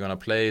know how you're going to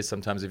play.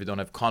 Sometimes if you don't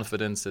have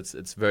confidence,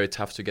 it's very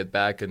tough to get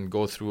back and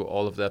go through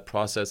all of that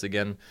process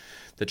again.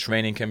 The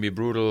training can be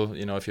brutal,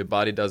 if your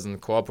body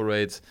doesn't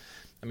cooperate.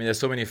 I mean, there's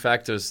so many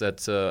factors that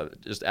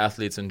just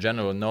athletes in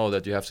general know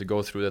that you have to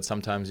go through that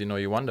sometimes,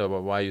 you wonder,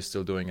 well, why are you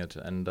still doing it?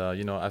 And,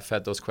 I've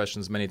had those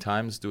questions many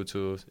times due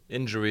to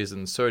injuries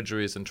and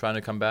surgeries and trying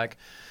to come back.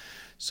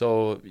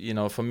 So,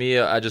 for me,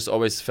 I just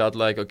always felt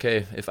like,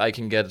 okay, if I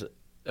can get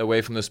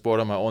away from the sport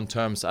on my own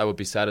terms, I would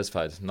be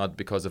satisfied. Not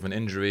because of an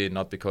injury,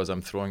 not because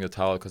I'm throwing the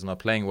towel because I'm not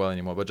playing well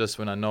anymore, but just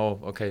when I know,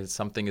 okay,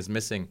 something is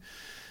missing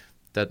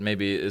that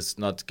maybe is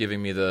not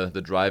giving me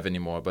the drive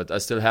anymore. But I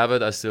still have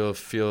it. I still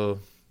feel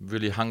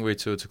really hungry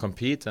to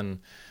compete, and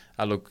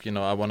I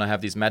want to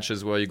have these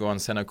matches where you go on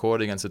center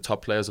court against the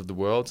top players of the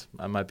world.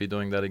 I might be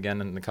doing that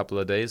again in a couple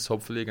of days,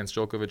 hopefully against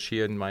Djokovic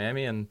here in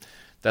Miami, and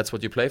that's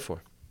what you play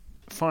for.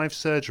 5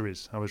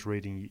 surgeries, I was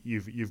reading,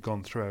 you've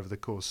gone through over the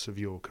course of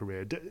your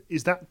career.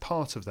 Is that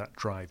part of that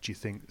drive, do you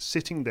think?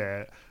 Sitting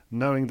there,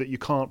 knowing that you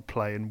can't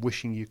play and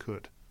wishing you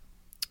could?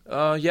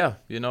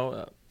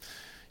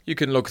 You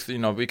can look,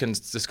 we can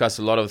discuss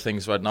a lot of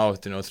things right now,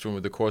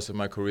 through the course of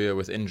my career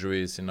with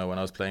injuries. When I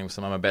was playing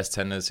some of my best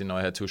tennis,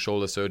 I had 2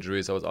 shoulder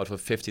surgeries. I was out for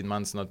 15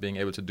 months not being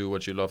able to do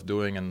what you love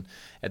doing. And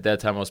at that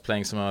time, I was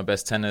playing some of my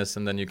best tennis.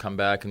 And then you come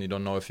back and you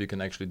don't know if you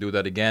can actually do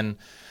that again.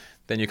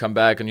 Then you come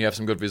back and you have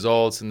some good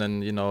results. And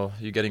then,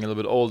 you're getting a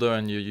little bit older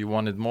and you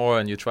want it more.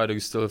 And you try to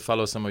still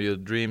follow some of your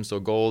dreams or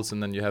goals.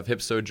 And then you have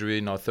hip surgery,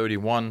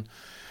 31.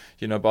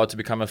 about to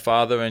become a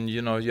father, and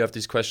you have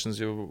these questions.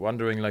 You're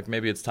wondering, like,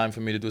 maybe it's time for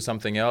me to do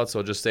something else,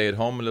 or just stay at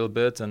home a little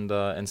bit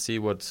and see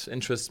what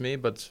interests me.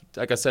 But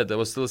like I said, there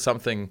was still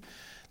something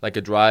like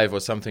a drive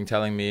or something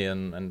telling me,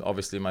 and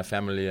obviously my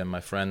family and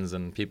my friends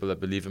and people that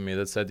believe in me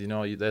that said,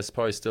 there's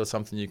probably still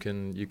something you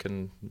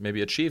can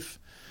maybe achieve.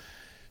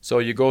 So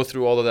you go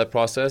through all of that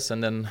process,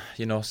 and then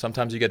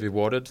sometimes you get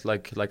rewarded,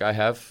 like I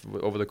have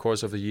over the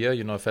course of the year.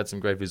 I've had some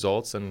great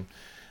results, and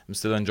I'm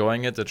still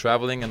enjoying it, the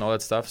traveling and all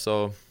that stuff.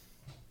 So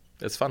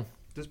it's fun.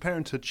 Does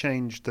parenthood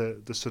change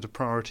the sort of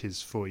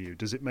priorities for you?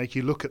 Does it make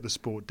you look at the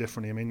sport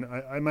differently? I mean,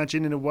 I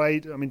imagine in a way,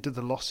 do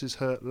the losses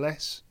hurt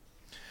less?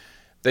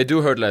 They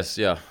do hurt less,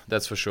 yeah,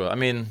 that's for sure. I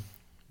mean,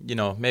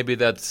 maybe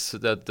that's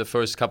that the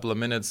first couple of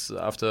minutes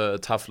after a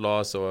tough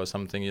loss or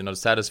something,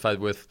 satisfied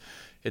with,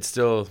 it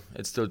still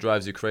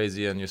drives you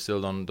crazy, and you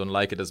still don't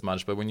like it as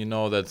much. But when you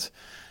know that,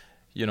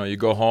 you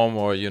go home,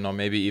 or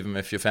maybe even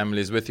if your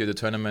family is with you at the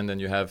tournament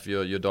and you have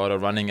your daughter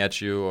running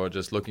at you or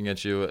just looking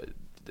at you,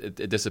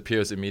 it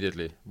disappears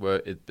immediately. Where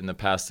in the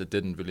past it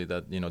didn't really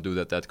do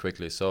that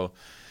quickly. So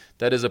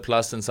that is a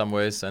plus in some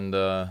ways, and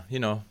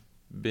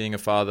being a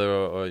father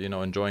or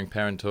enjoying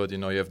parenthood, you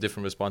have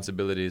different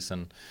responsibilities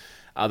and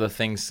other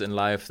things in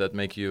life that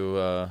make you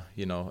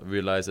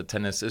realize that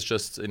tennis is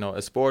just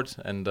a sport,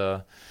 and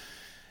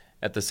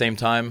at the same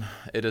time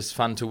it is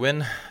fun to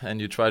win, and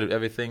you try to do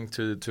everything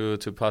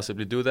to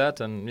possibly do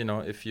that. And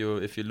if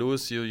you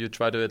lose, you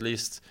try to at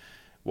least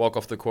walk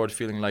off the court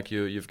feeling like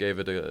you've gave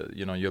it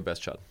your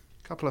best shot.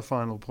 Couple of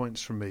final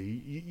points from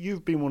me.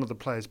 You've been one of the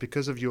players,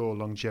 because of your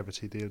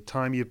longevity, the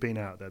time you've been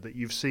out there, that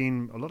you've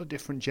seen a lot of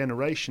different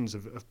generations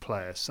of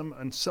players, some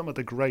of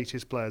the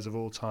greatest players of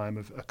all time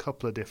of a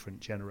couple of different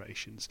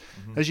generations.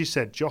 Mm-hmm. As you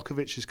said,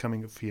 Djokovic is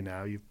coming up for you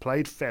now. You've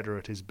played Federer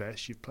at his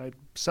best. You've played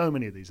so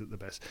many of these at the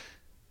best.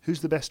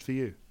 Who's the best for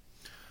you?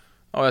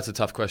 Oh, that's a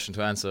tough question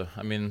to answer.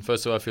 I mean,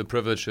 first of all, I feel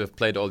privileged to have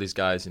played all these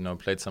guys,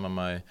 played some of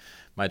my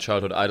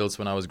childhood idols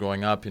when I was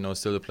growing up,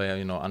 still to play,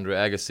 Andre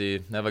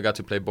Agassi. Never got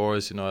to play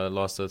Boris, I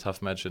lost a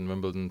tough match in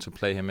Wimbledon to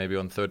play him maybe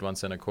on third one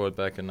center court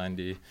back in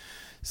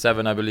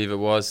 97, I believe it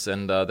was,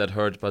 and that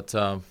hurt. But,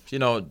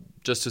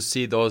 just to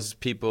see those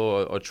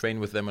people or train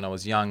with them when I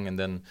was young, and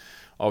then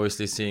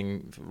obviously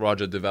seeing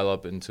Roger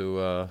develop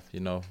into,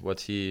 what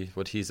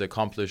he's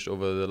accomplished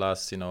over the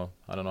last, I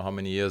don't know how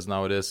many years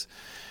now it is.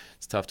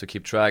 It's tough to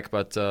keep track,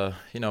 but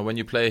when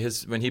he plays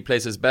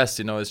his best,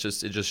 it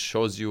just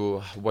shows you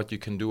what you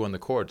can do on the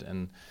court,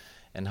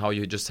 and how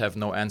you just have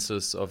no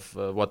answers of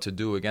what to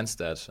do against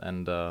that.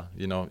 And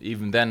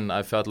even then,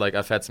 I felt like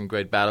I've had some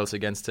great battles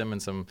against him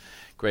and some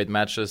great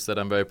matches that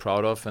I'm very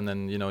proud of. And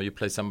then you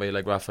play somebody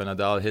like Rafael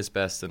Nadal, his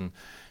best, and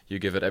you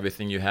give it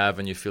everything you have,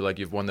 and you feel like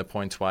you've won the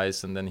point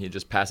twice, and then he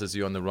just passes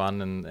you on the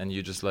run, and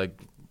you just like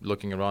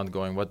looking around,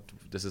 going, "What?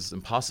 This is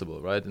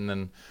impossible, right?" And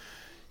then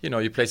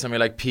you play somebody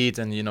like Pete,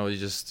 and, you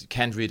just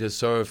can't read his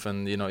serve,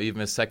 and, even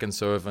his second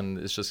serve, and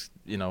it's just,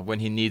 when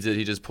he needs it,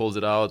 he just pulls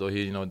it out, or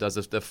he, does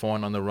the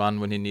forehand on the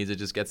run when he needs it,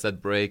 just gets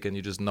that break, and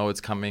you just know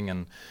it's coming,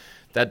 and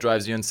that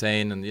drives you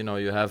insane. And,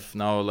 you have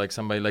now like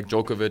somebody like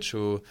Djokovic,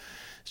 who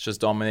is just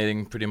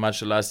dominating pretty much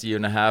the last year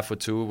and a half or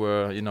two,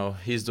 where,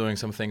 he's doing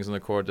some things on the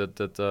court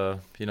that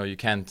you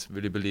can't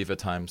really believe at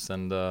times,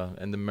 and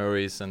the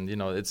Murrays, and,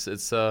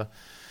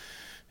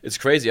 it's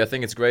crazy. I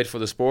think it's great for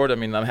the sport. I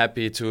mean, I'm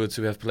happy to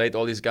have played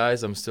all these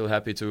guys. I'm still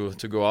happy to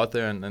go out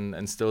there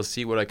and still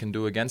see what I can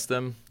do against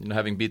them.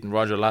 Having beaten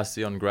Roger last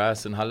year on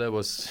grass in Halle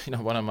was,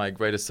 one of my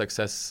greatest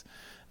success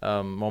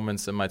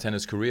moments in my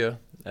tennis career.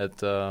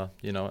 It's a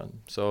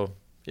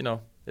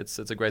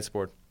great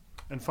sport.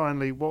 And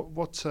finally,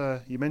 what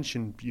you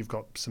mentioned you've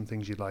got some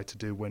things you'd like to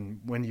do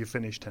when you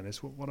finish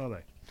tennis. What are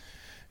they?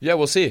 Yeah,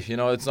 we'll see.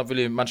 It's not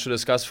really much to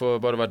discuss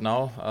about right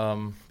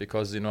now,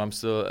 because I'm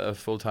still a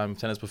full-time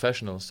tennis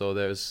professional, so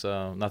there's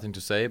nothing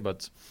to say.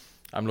 But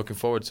I'm looking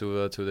forward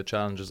to the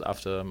challenges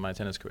after my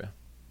tennis career.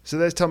 So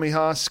there's Tommy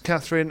Haas,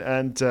 Catherine,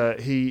 and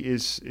he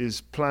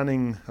is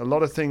planning a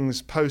lot of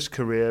things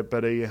post-career,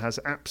 but he has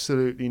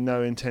absolutely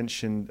no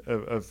intention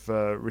of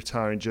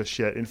retiring just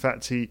yet. In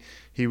fact,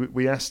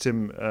 we asked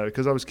him,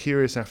 because I was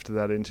curious after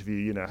that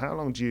interview, how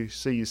long do you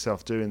see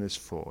yourself doing this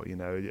for?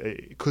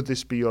 Could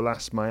this be your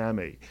last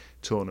Miami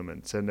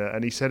tournament?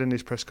 And he said in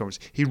his press conference,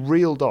 he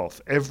reeled off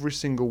every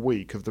single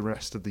week of the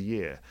rest of the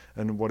year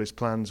and what his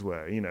plans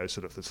were.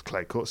 Sort of this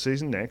clay court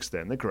season next,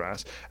 then the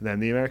grass, and then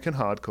the American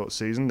hard court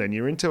season, then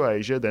you're into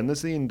Asia, then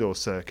there's the indoor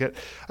circuit,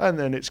 and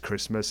then it's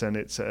Christmas, and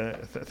it's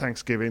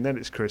Thanksgiving, then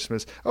it's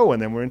Christmas. Oh,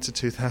 and then we're into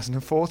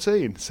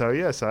 2014. So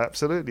yes, I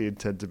absolutely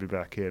intend to be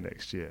back here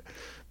next year.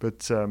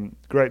 But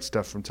great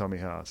stuff from Tommy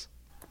Haas.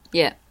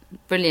 Yeah,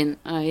 brilliant.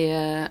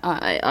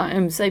 I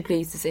am so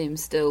pleased to see him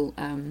still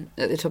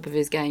at the top of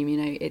his game.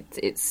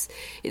 It's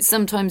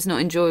sometimes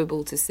not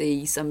enjoyable to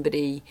see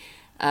somebody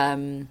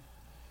playing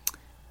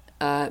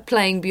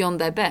beyond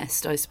their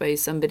best. I suppose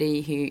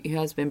somebody who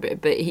has been,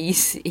 but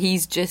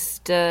he's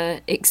just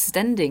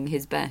extending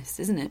his best,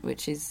 isn't it?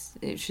 Which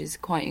is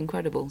quite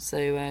incredible.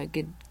 So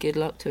good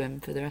luck to him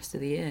for the rest of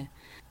the year.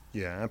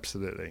 Yeah,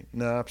 absolutely.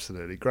 No,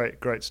 absolutely. Great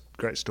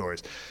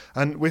stories.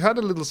 And we've had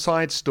a little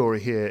side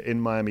story here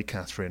in Miami,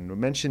 Catherine. We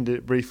mentioned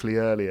it briefly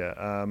earlier,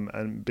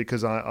 and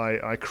because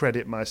I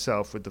credit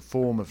myself with the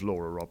form of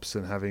Laura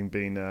Robson, having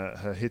been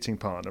her hitting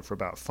partner for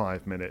about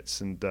 5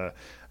 minutes and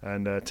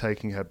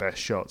taking her best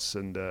shots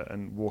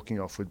and walking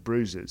off with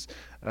bruises.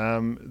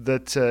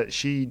 That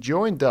she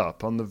joined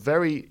up on the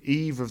very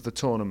eve of the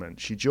tournament.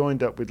 She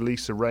joined up with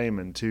Lisa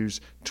Raymond, who's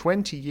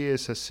 20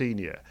 years her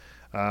senior.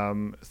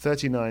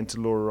 39 to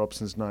Laura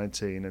Robson's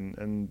 19,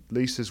 and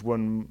Lisa's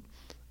won,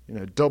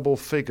 double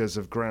figures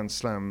of Grand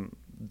Slam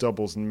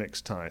doubles and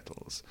mixed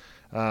titles.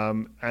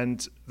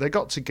 And they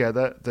got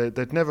together.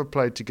 They'd never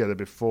played together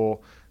before.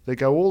 They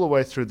go all the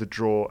way through the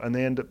draw, and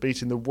they end up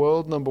beating the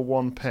world number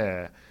one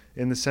pair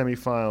in the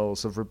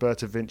semi-finals of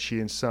Roberta Vinci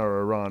and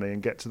Sara Errani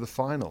and get to the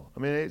final.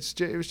 I mean,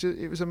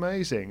 it was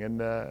amazing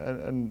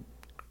and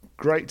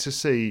great to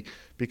see,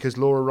 because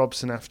Laura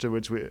Robson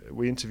afterwards,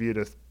 we interviewed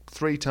her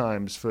 3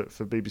 times for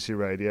BBC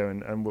Radio,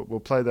 and we'll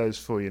play those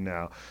for you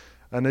now.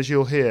 And as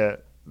you'll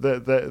hear,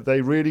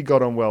 they really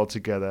got on well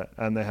together,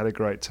 and they had a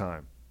great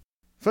time.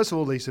 First of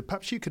all, Lisa,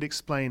 perhaps you could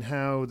explain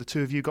how the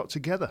two of you got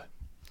together.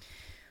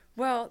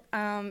 Well,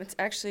 it's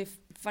actually a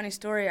funny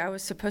story. I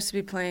was supposed to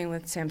be playing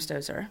with Sam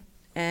Stosur,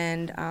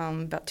 and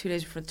about 2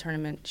 days before the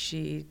tournament,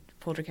 she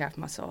pulled her calf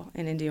muscle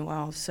in Indian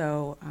Wells.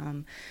 So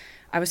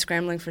I was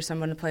scrambling for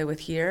someone to play with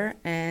here,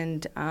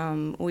 and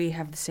we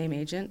have the same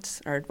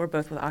agents, or we're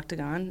both with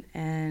Octagon,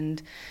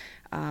 and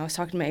I was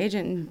talking to my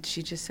agent, and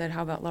she just said,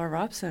 how about Laura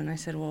Robson? And I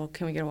said, well,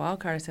 can we get a wild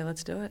card? I said,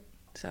 let's do it.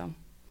 So.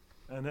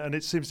 And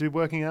it seems to be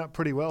working out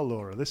pretty well,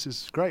 Laura. This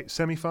is great,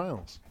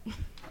 semi-finals.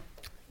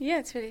 Yeah,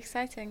 it's really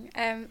exciting.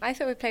 I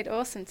thought we played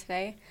awesome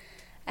today.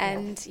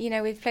 And,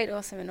 we've played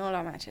awesome in all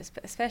our matches,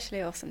 but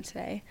especially awesome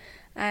today.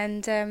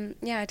 And,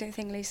 I don't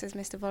think Lisa's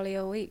missed a volley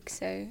all week,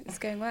 so it's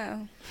going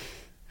well.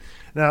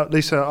 Now,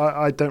 Lisa,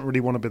 I don't really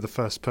want to be the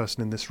first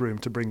person in this room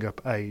to bring up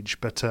age,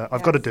 but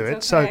I've got to do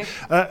it. Okay.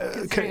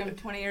 So, I'm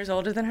 20 years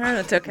older than her.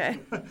 That's okay.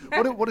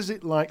 What is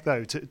it like,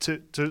 though,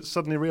 to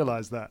suddenly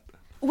realise that?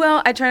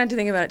 Well, I try not to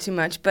think about it too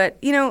much, but,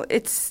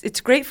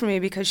 it's great for me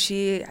because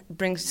she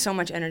brings so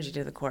much energy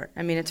to the court.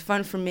 I mean, it's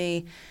fun for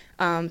me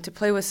to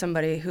play with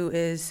somebody who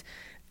is,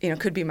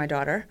 could be my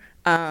daughter,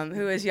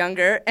 who is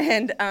younger,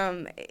 and,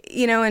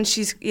 and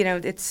she's,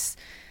 it's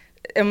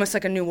almost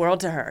like a new world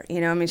to her.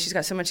 She's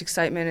got so much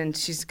excitement, and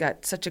she's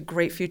got such a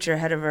great future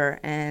ahead of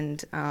her.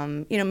 And,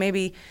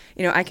 maybe,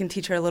 I can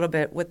teach her a little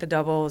bit with the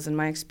doubles and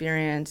my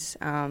experience.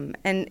 And,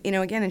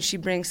 again, and she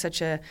brings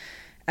such an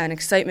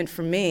excitement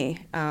for me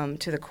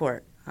to the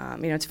court.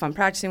 It's fun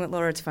practicing with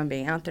Laura. It's fun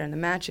being out there in the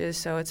matches.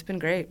 So it's been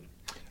great.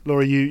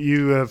 Laura,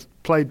 you have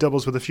played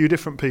doubles with a few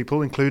different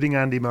people, including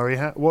Andy Murray.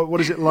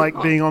 What is it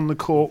like being on the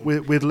court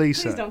with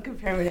Lisa? Please don't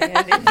compare me to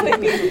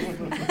Andy.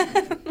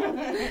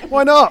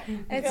 Why not?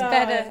 It's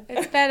better.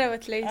 It's better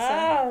with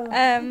Lisa.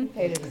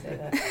 Hated to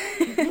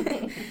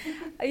say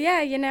that.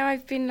 Yeah,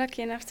 I've been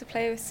lucky enough to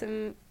play with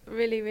some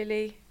really,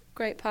 really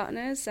great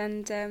partners,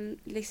 and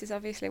Lisa's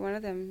obviously one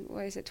of them.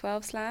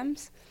 12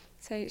 slams?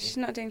 So she's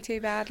not doing too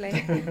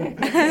badly.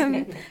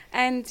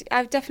 And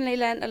I've definitely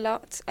learnt a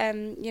lot.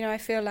 I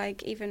feel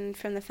like even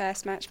from the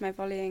first match, my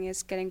volleying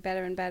is getting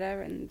better and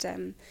better, and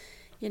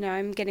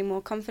I'm getting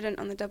more confident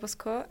on the doubles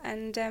court,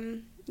 and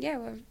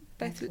we're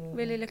both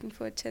really looking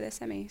forward to the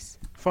semis.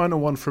 Final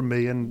one from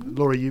me, and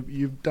Laura,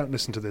 you don't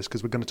listen to this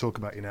because we're going to talk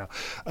about you now.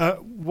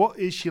 What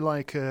is she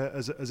like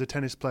as a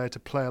tennis player to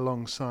play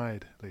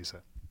alongside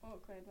Lisa?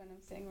 Awkward when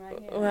I'm sitting right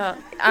here. Well,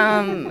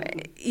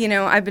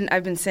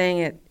 I've been saying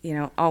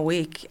it, all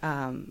week.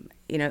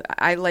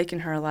 I liken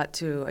her a lot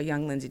to a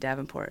young Lindsay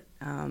Davenport.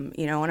 When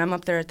I'm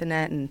up there at the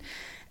net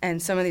and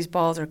some of these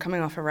balls are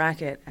coming off her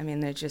racket,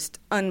 they're just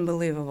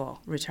unbelievable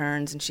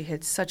returns, and she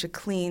hits such a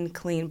clean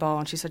ball,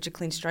 and she's such a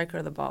clean striker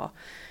of the ball.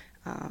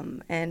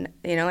 And,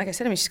 like I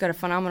said, she's got a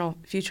phenomenal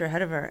future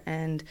ahead of her,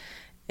 and,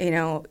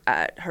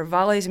 her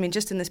volleys,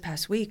 just in this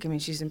past week,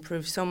 she's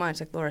improved so much,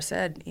 like Laura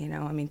said,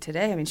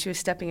 today, she was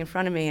stepping in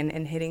front of me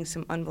and hitting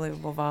some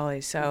unbelievable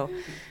volleys, so...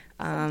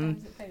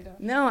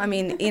 No,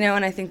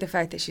 and I think the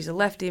fact that she's a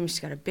lefty, she's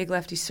got a big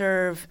lefty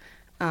serve,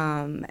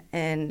 and,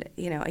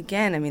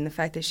 again, the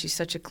fact that she's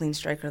such a clean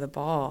striker of the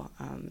ball,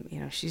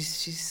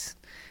 she's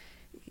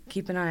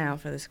keep an eye out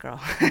for this girl.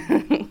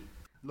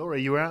 Laura,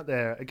 you were out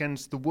there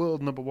against the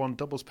world number one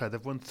doubles pair.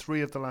 They've won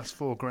 3 of the last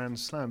 4 Grand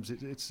Slams.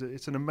 It's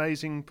an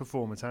amazing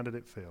performance. How did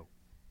it feel?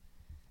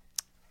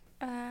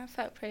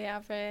 Felt pretty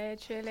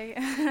average, really.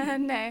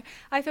 No,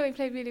 I thought we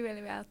played really,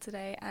 really well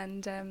today,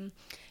 and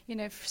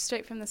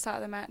straight from the start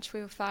of the match,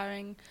 we were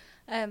firing.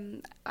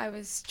 I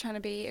was trying to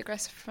be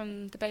aggressive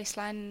from the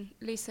baseline.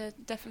 Lisa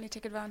definitely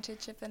took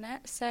advantage of the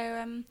net,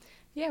 so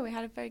we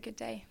had a very good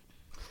day.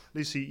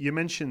 Lisa, you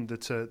mentioned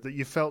that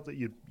you felt that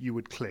you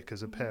would click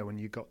as a pair when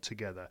you got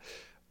together.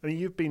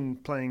 You've been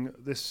playing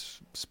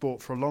this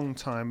sport for a long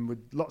time with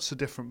lots of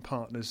different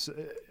partners.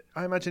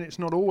 I imagine it's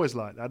not always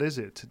like that, is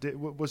it?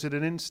 Was it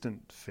an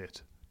instant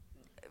fit?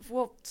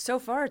 Well, so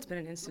far it's been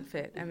an instant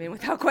fit.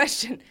 Without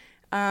question.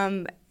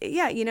 Yeah,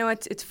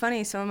 it's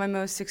funny. Some of my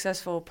most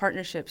successful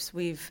partnerships,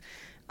 we've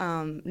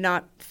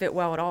not fit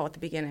well at all at the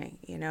beginning.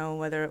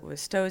 Whether it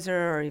was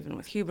Stozer or even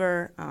with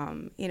Huber,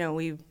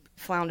 we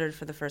floundered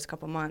for the first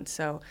couple months.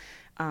 So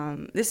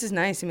this is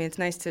nice. I mean, it's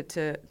nice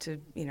to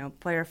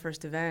play our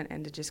first event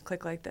and to just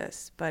click like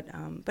this. But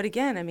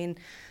again,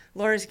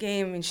 Laura's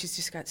game, she's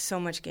just got so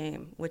much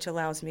game, which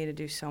allows me to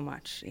do so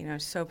much.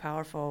 So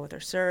powerful with her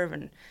serve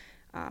and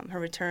her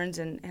returns,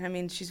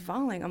 and she's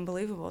volleying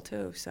unbelievable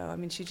too. So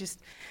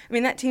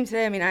that team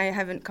today, I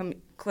haven't come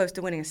close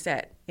to winning a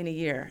set in a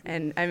year,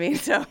 and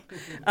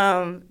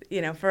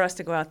for us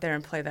to go out there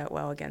and play that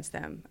well against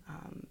them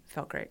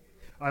felt great.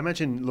 I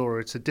imagine,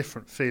 Laura, it's a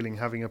different feeling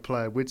having a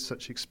player with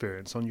such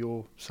experience on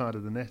your side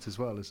of the net as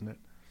well, isn't it?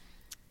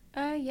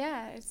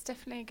 Yeah, it's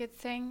definitely a good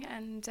thing,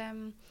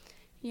 and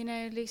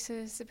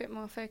Lisa's a bit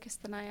more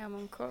focused than I am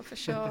on court for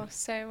sure.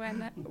 So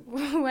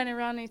when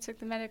Irani took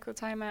the medical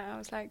timeout, I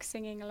was like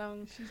singing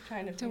along. She's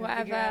trying to figure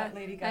out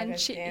Lady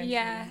Gaga's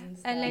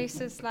dances and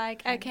Lisa's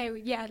like, okay,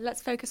 yeah,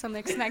 let's focus on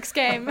this next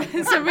game.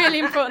 It's a really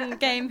important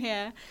game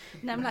here.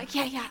 And I'm like,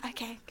 yeah,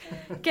 okay,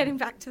 getting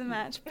back to the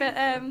match. But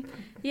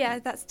yeah,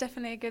 that's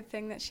definitely a good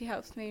thing that she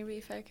helps me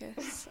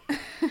refocus.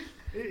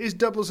 Is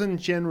doubles in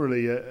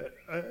generally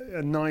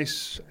a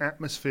nice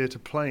atmosphere to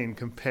play in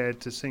compared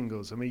to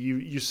singles?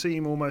 You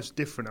seem almost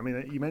different.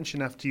 You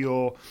mentioned after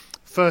your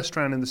first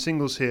round in the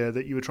singles here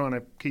that you were trying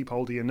to keep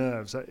hold of your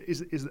nerves. Are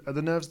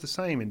the nerves the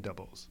same in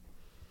doubles?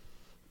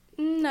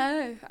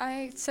 No,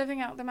 serving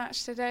out the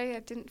match today,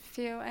 I didn't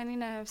feel any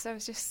nerves. I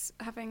was just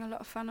having a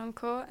lot of fun on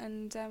court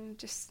and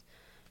just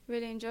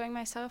really enjoying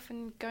myself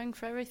and going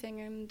for everything.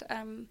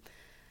 And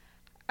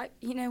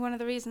one of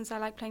the reasons I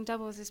like playing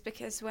doubles is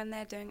because when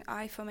they're doing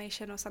I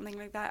formation or something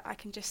like that, I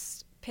can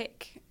just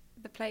pick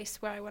the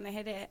place where I want to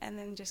hit it and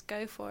then just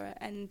go for it.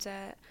 And,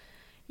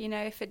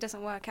 if it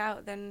doesn't work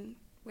out, then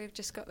we've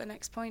just got the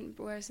next point.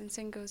 Whereas in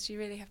singles, you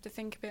really have to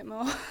think a bit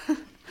more.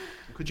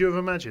 Could you have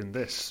imagined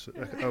this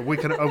a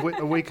week and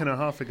a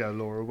half ago,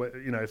 Laura?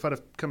 If I'd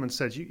have come and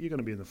said, you're going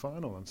to be in the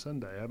final on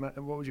Sunday,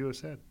 what would you have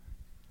said?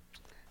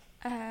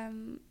 I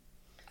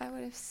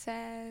would have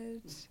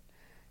said...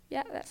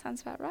 Yeah, that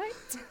sounds about right.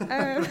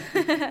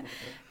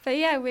 But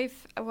yeah,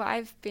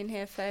 I've been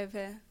here for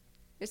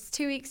it's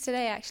 2 weeks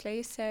today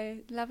actually, so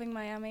loving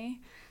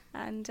Miami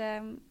and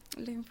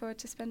looking forward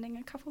to spending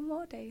a couple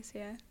more days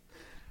here.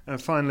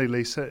 And finally,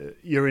 Lisa,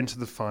 you're into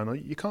the final.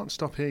 You can't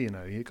stop here,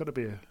 You've got to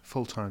be a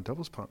full-time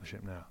doubles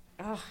partnership now.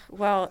 Oh,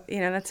 well,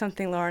 that's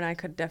something Laura and I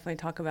could definitely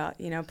talk about,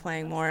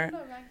 playing more. I'm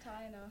not ranked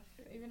high enough,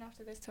 even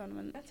after this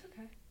tournament. That's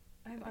okay.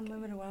 I have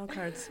unlimited wild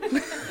cards.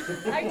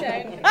 I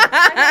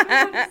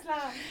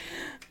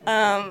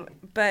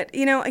don't. But,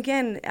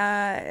 again,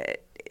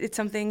 it's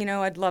something,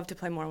 I'd love to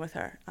play more with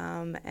her.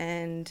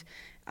 And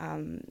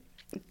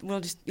we'll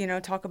just,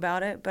 talk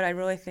about it. But I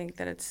really think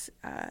that it's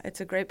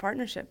a great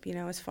partnership,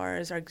 as far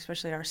as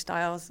especially our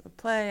styles of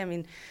play.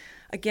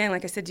 Again,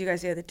 like I said to you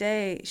guys the other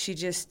day, she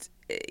just...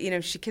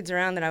 she kids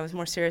around that I was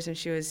more serious and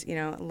she was,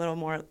 a little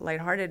more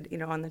lighthearted,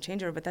 on the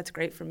changeover. But that's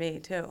great for me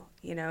too,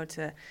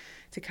 to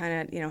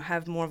kind of,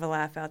 have more of a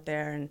laugh out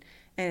there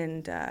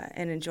and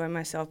enjoy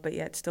myself, but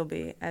yet still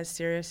be as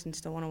serious and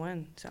still want to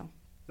win. So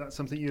that's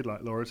something you'd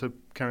like, Laura, to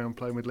carry on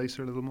playing with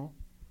Lisa a little more?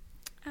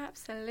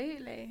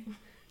 Absolutely.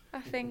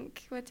 I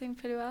think we're doing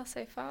pretty well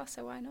so far,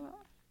 so why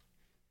not?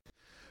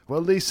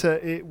 Well,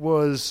 Lisa, it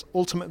was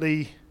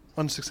ultimately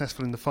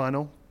unsuccessful in the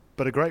final,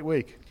 but a great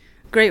week.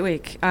 Great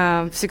week,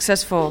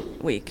 successful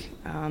week.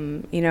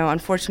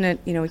 Unfortunate,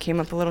 we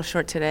came up a little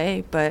short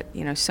today, but,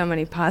 so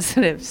many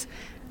positives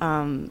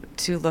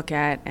to look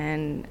at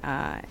and,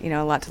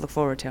 a lot to look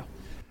forward to.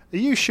 Are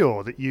you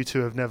sure that you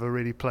two have never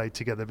really played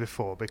together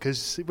before?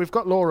 Because we've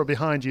got Laura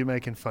behind you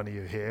making fun of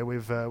you here.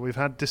 We've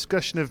had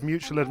discussion of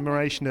mutual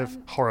admiration of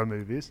horror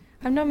movies.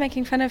 I'm not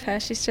making fun of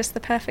her. She's just the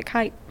perfect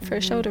height for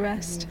a shoulder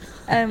rest.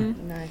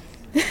 Nice.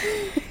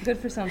 Good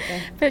for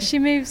something. But she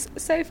moves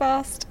so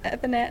fast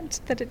at the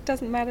net that it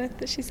doesn't matter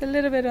that she's a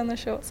little bit on the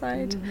short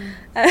side.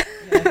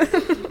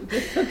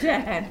 Good for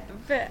Dad.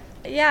 But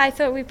yeah, I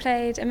thought we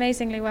played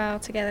amazingly well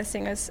together,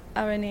 seeing as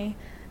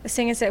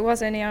it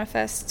was only our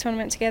first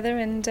tournament together,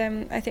 and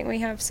I think we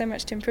have so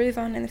much to improve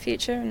on in the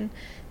future, and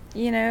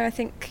I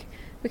think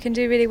we can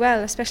do really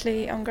well,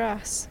 especially on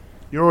grass.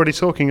 You're already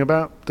talking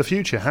about the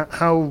future.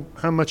 How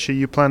much are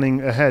you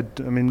planning ahead?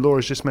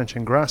 Laura's just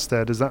mentioned grass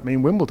there. Does that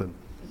mean Wimbledon?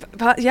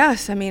 But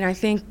yes, I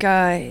think,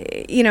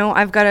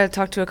 I've got to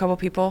talk to a couple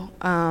people,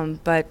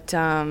 but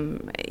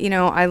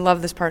I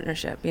love this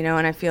partnership,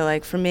 and I feel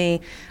like for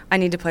me, I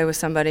need to play with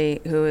somebody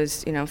who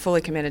is,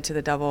 fully committed to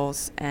the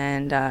doubles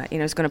and,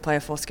 is going to play a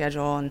full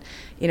schedule and,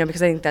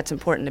 because I think that's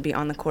important to be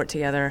on the court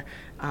together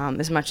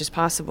as much as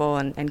possible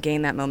and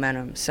gain that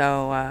momentum.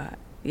 So, I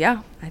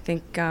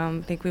think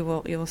you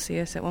will see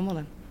us at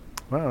Wimbledon.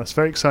 Wow, that's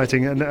very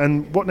exciting.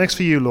 And what next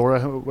for you,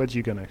 Laura? Where do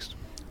you go next?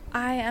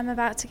 I am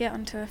about to get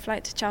onto a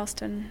flight to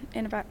Charleston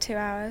in about 2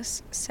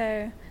 hours,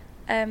 so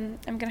I'm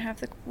going to have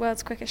the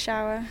world's quickest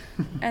shower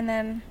and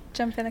then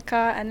jump in the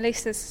car, and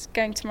Lisa's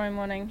going tomorrow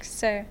morning,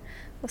 so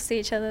we'll see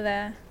each other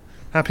there.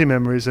 Happy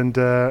memories. And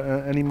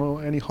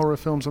any horror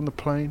films on the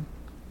plane?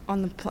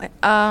 On the plane.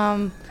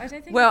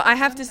 Well,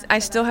 I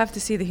still have to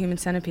see The Human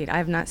Centipede. I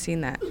have not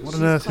seen that. What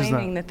on earth is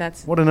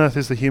that? What on earth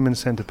is The Human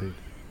Centipede?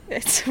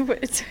 It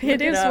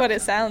is what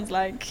it sounds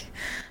like.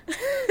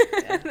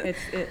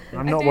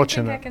 I'm not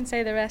watching that. I can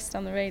say the rest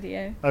on the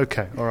radio.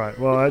 Okay, all right.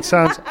 Well, it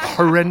sounds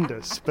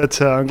horrendous,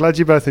 but I'm glad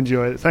you both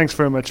enjoy it. Thanks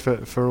very much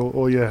for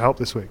all your help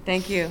this week.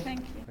 Thank you. Thank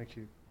you. Thank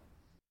you.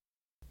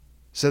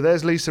 So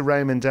there's Lisa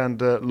Raymond and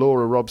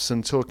Laura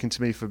Robson talking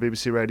to me for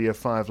BBC Radio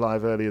 5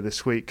 Live earlier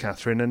this week,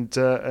 Catherine,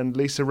 and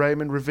Lisa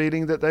Raymond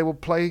revealing that they will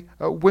play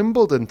at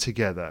Wimbledon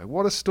together.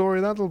 What a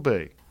story that'll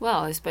be.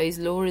 Well, I suppose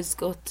Laura's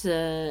got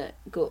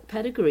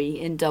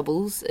pedigree in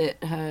doubles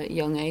at her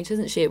young age,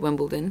 hasn't she, at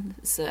Wimbledon?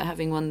 So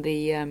having won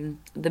the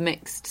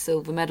mixed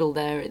silver medal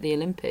there at the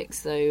Olympics.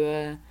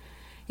 So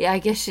yeah, I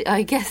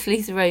guess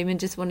Lisa Raymond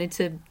just wanted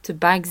to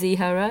Bagsy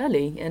her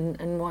early,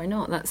 and why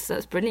not?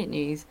 That's brilliant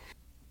news.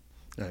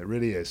 No, it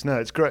really is. No,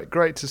 it's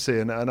great to see,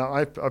 and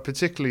I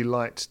particularly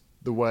liked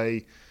the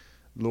way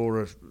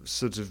Laura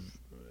sort of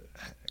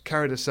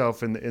carried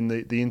herself in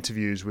the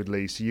interviews with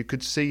Lisa. You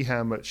could see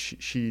how much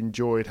she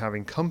enjoyed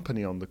having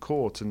company on the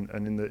court and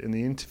in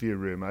the interview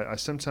room. I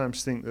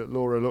sometimes think that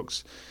Laura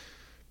looks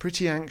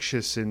pretty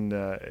anxious in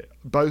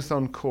both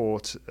on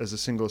court as a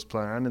singles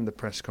player and in the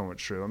press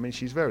conference room. I mean,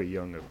 she's very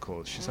young, of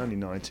course. She's only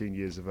 19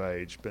 years of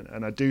age,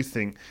 and I do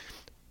think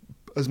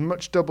as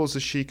much doubles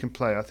as she can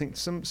play, I think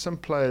some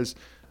players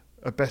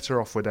are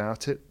better off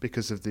without it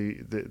because of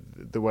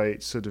the way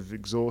it sort of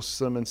exhausts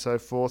them and so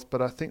forth.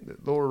 But I think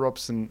that Laura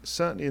Robson,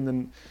 certainly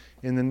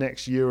in the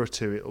next year or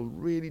two, it'll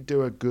really do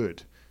her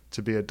good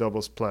to be a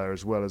doubles player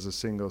as well as a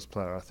singles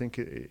player. I think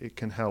it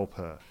can help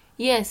her.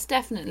 Yes,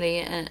 definitely,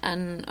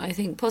 and I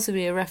think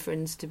possibly a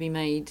reference to be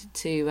made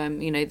to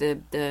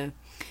the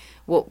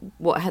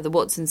what Heather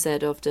Watson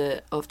said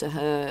after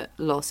her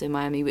loss in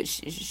Miami,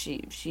 which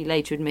she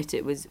later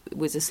admitted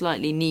was a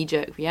slightly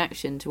knee-jerk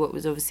reaction to what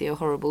was obviously a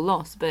horrible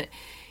loss. But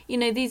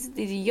these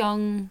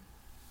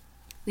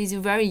are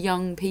very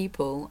young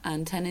people,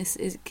 and tennis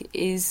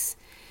is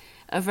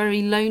a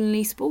very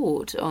lonely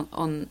sport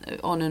on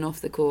and off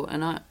the court.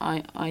 And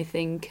I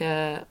think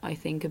a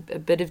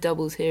bit of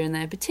doubles here and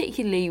there,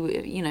 particularly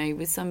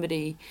with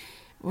somebody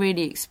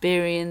really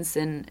experienced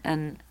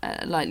and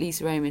like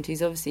Lisa Raymond,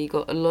 who's obviously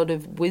got a lot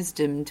of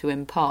wisdom to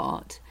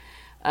impart,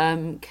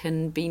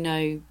 can be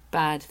no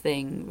bad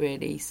thing,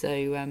 really.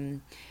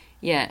 So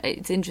yeah,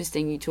 it's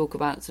interesting you talk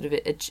about sort of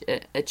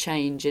a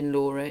change in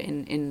Laura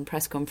in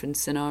press conference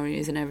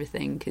scenarios and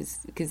everything,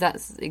 because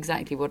that's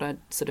exactly what I'd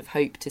sort of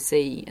hope to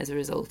see as a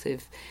result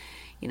of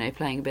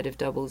playing a bit of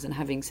doubles and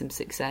having some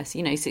success.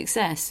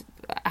 Success,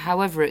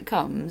 however it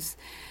comes,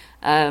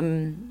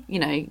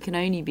 can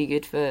only be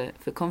good for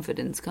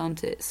confidence,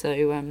 can't it?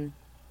 So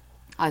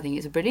I think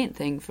it's a brilliant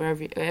thing for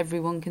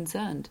everyone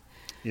concerned.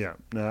 Yeah,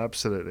 no,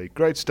 absolutely.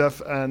 Great stuff.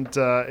 And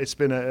it's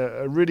been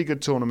a really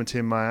good tournament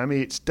in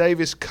Miami. It's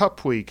Davis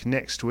Cup week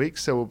next week,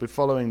 so we'll be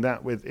following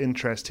that with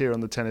interest here on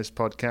the Tennis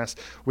Podcast.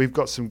 We've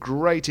got some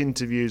great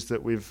interviews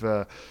that we've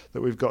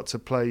got to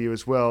play you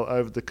as well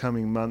over the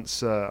coming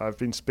months. I've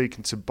been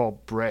speaking to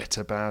Bob Brett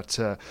about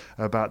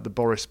the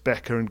Boris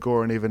Becker and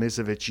Goran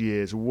Ivanisevic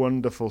years.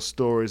 Wonderful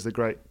stories, the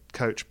great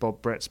coach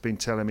Bob Brett's been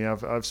telling me.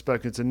 I've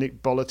spoken to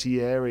Nick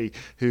Bollettieri,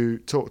 who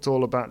talked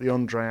all about the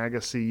Andre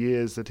Agassi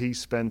years that he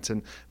spent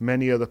and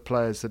many other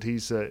players that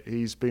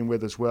he's been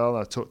with as well.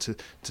 I talked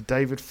to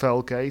David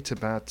Felgate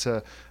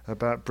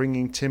about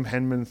bringing Tim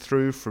Henman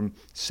through from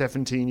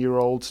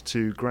 17-year-old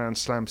to Grand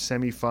Slam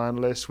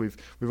semi-finalist.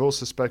 We've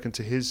also spoken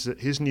to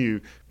his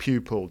new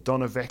pupil,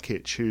 Donna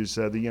Vekic, who's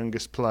the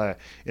youngest player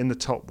in the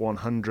top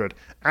 100.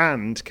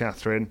 And,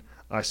 Catherine,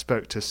 I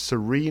spoke to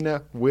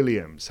Serena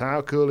Williams.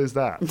 How cool is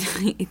that?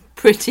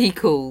 Pretty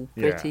cool.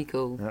 Pretty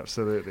cool.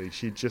 Absolutely.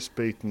 She'd just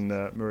beaten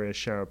Maria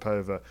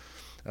Sharapova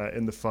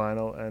in the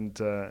final,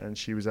 and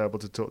she was able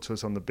to talk to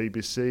us on the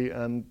BBC,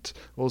 and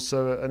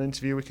also an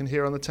interview we can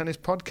hear on the Tennis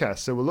Podcast.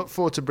 So we'll look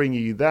forward to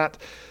bringing you that.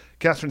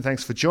 Catherine,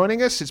 thanks for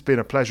joining us. It's been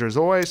a pleasure as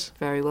always.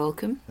 Very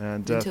welcome.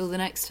 And until the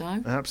next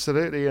time.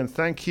 Absolutely. And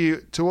thank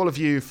you to all of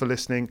you for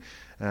listening.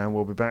 And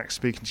we'll be back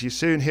speaking to you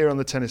soon here on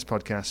the Tennis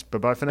Podcast.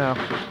 Bye-bye for now.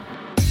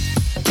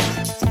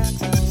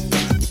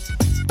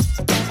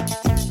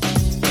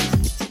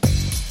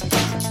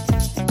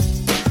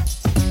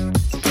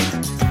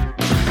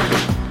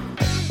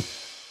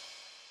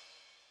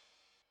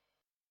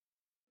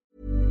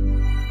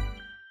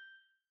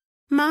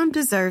 Mom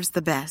deserves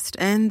the best,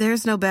 and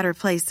there's no better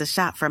place to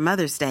shop for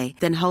Mother's Day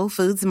than Whole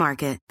Foods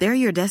Market. They're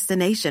your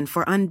destination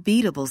for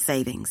unbeatable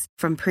savings,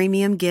 from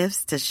premium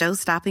gifts to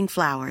show-stopping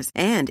flowers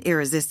and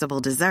irresistible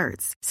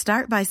desserts.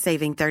 Start by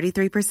saving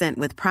 33%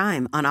 with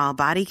Prime on all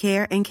body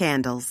care and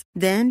candles.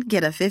 Then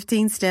get a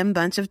 15-stem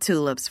bunch of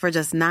tulips for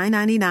just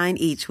 $9.99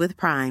 each with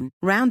Prime.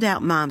 Round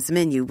out Mom's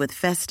menu with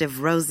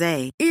festive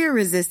rosé,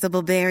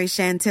 irresistible berry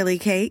chantilly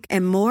cake,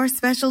 and more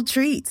special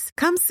treats.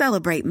 Come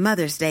celebrate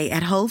Mother's Day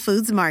at Whole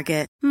Foods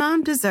Market.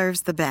 Mom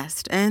deserves the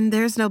best, and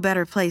there's no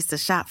better place to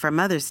shop for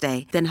Mother's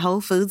Day than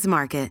Whole Foods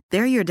Market.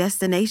 They're your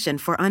destination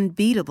for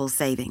unbeatable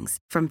savings,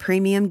 from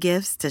premium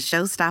gifts to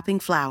show-stopping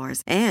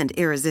flowers and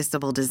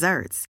irresistible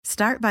desserts.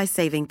 Start by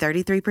saving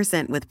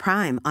 33% with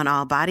Prime on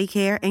all body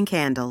care and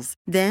candles.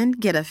 Then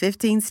get a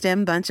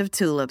 15-stem bunch of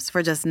tulips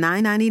for just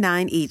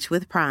 $9.99 each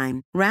with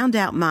Prime. Round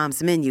out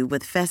Mom's menu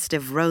with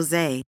festive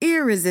rosé,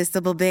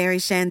 irresistible berry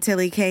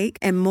chantilly cake,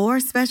 and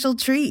more special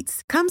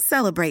treats. Come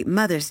celebrate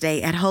Mother's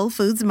Day at Whole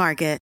Foods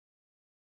Market.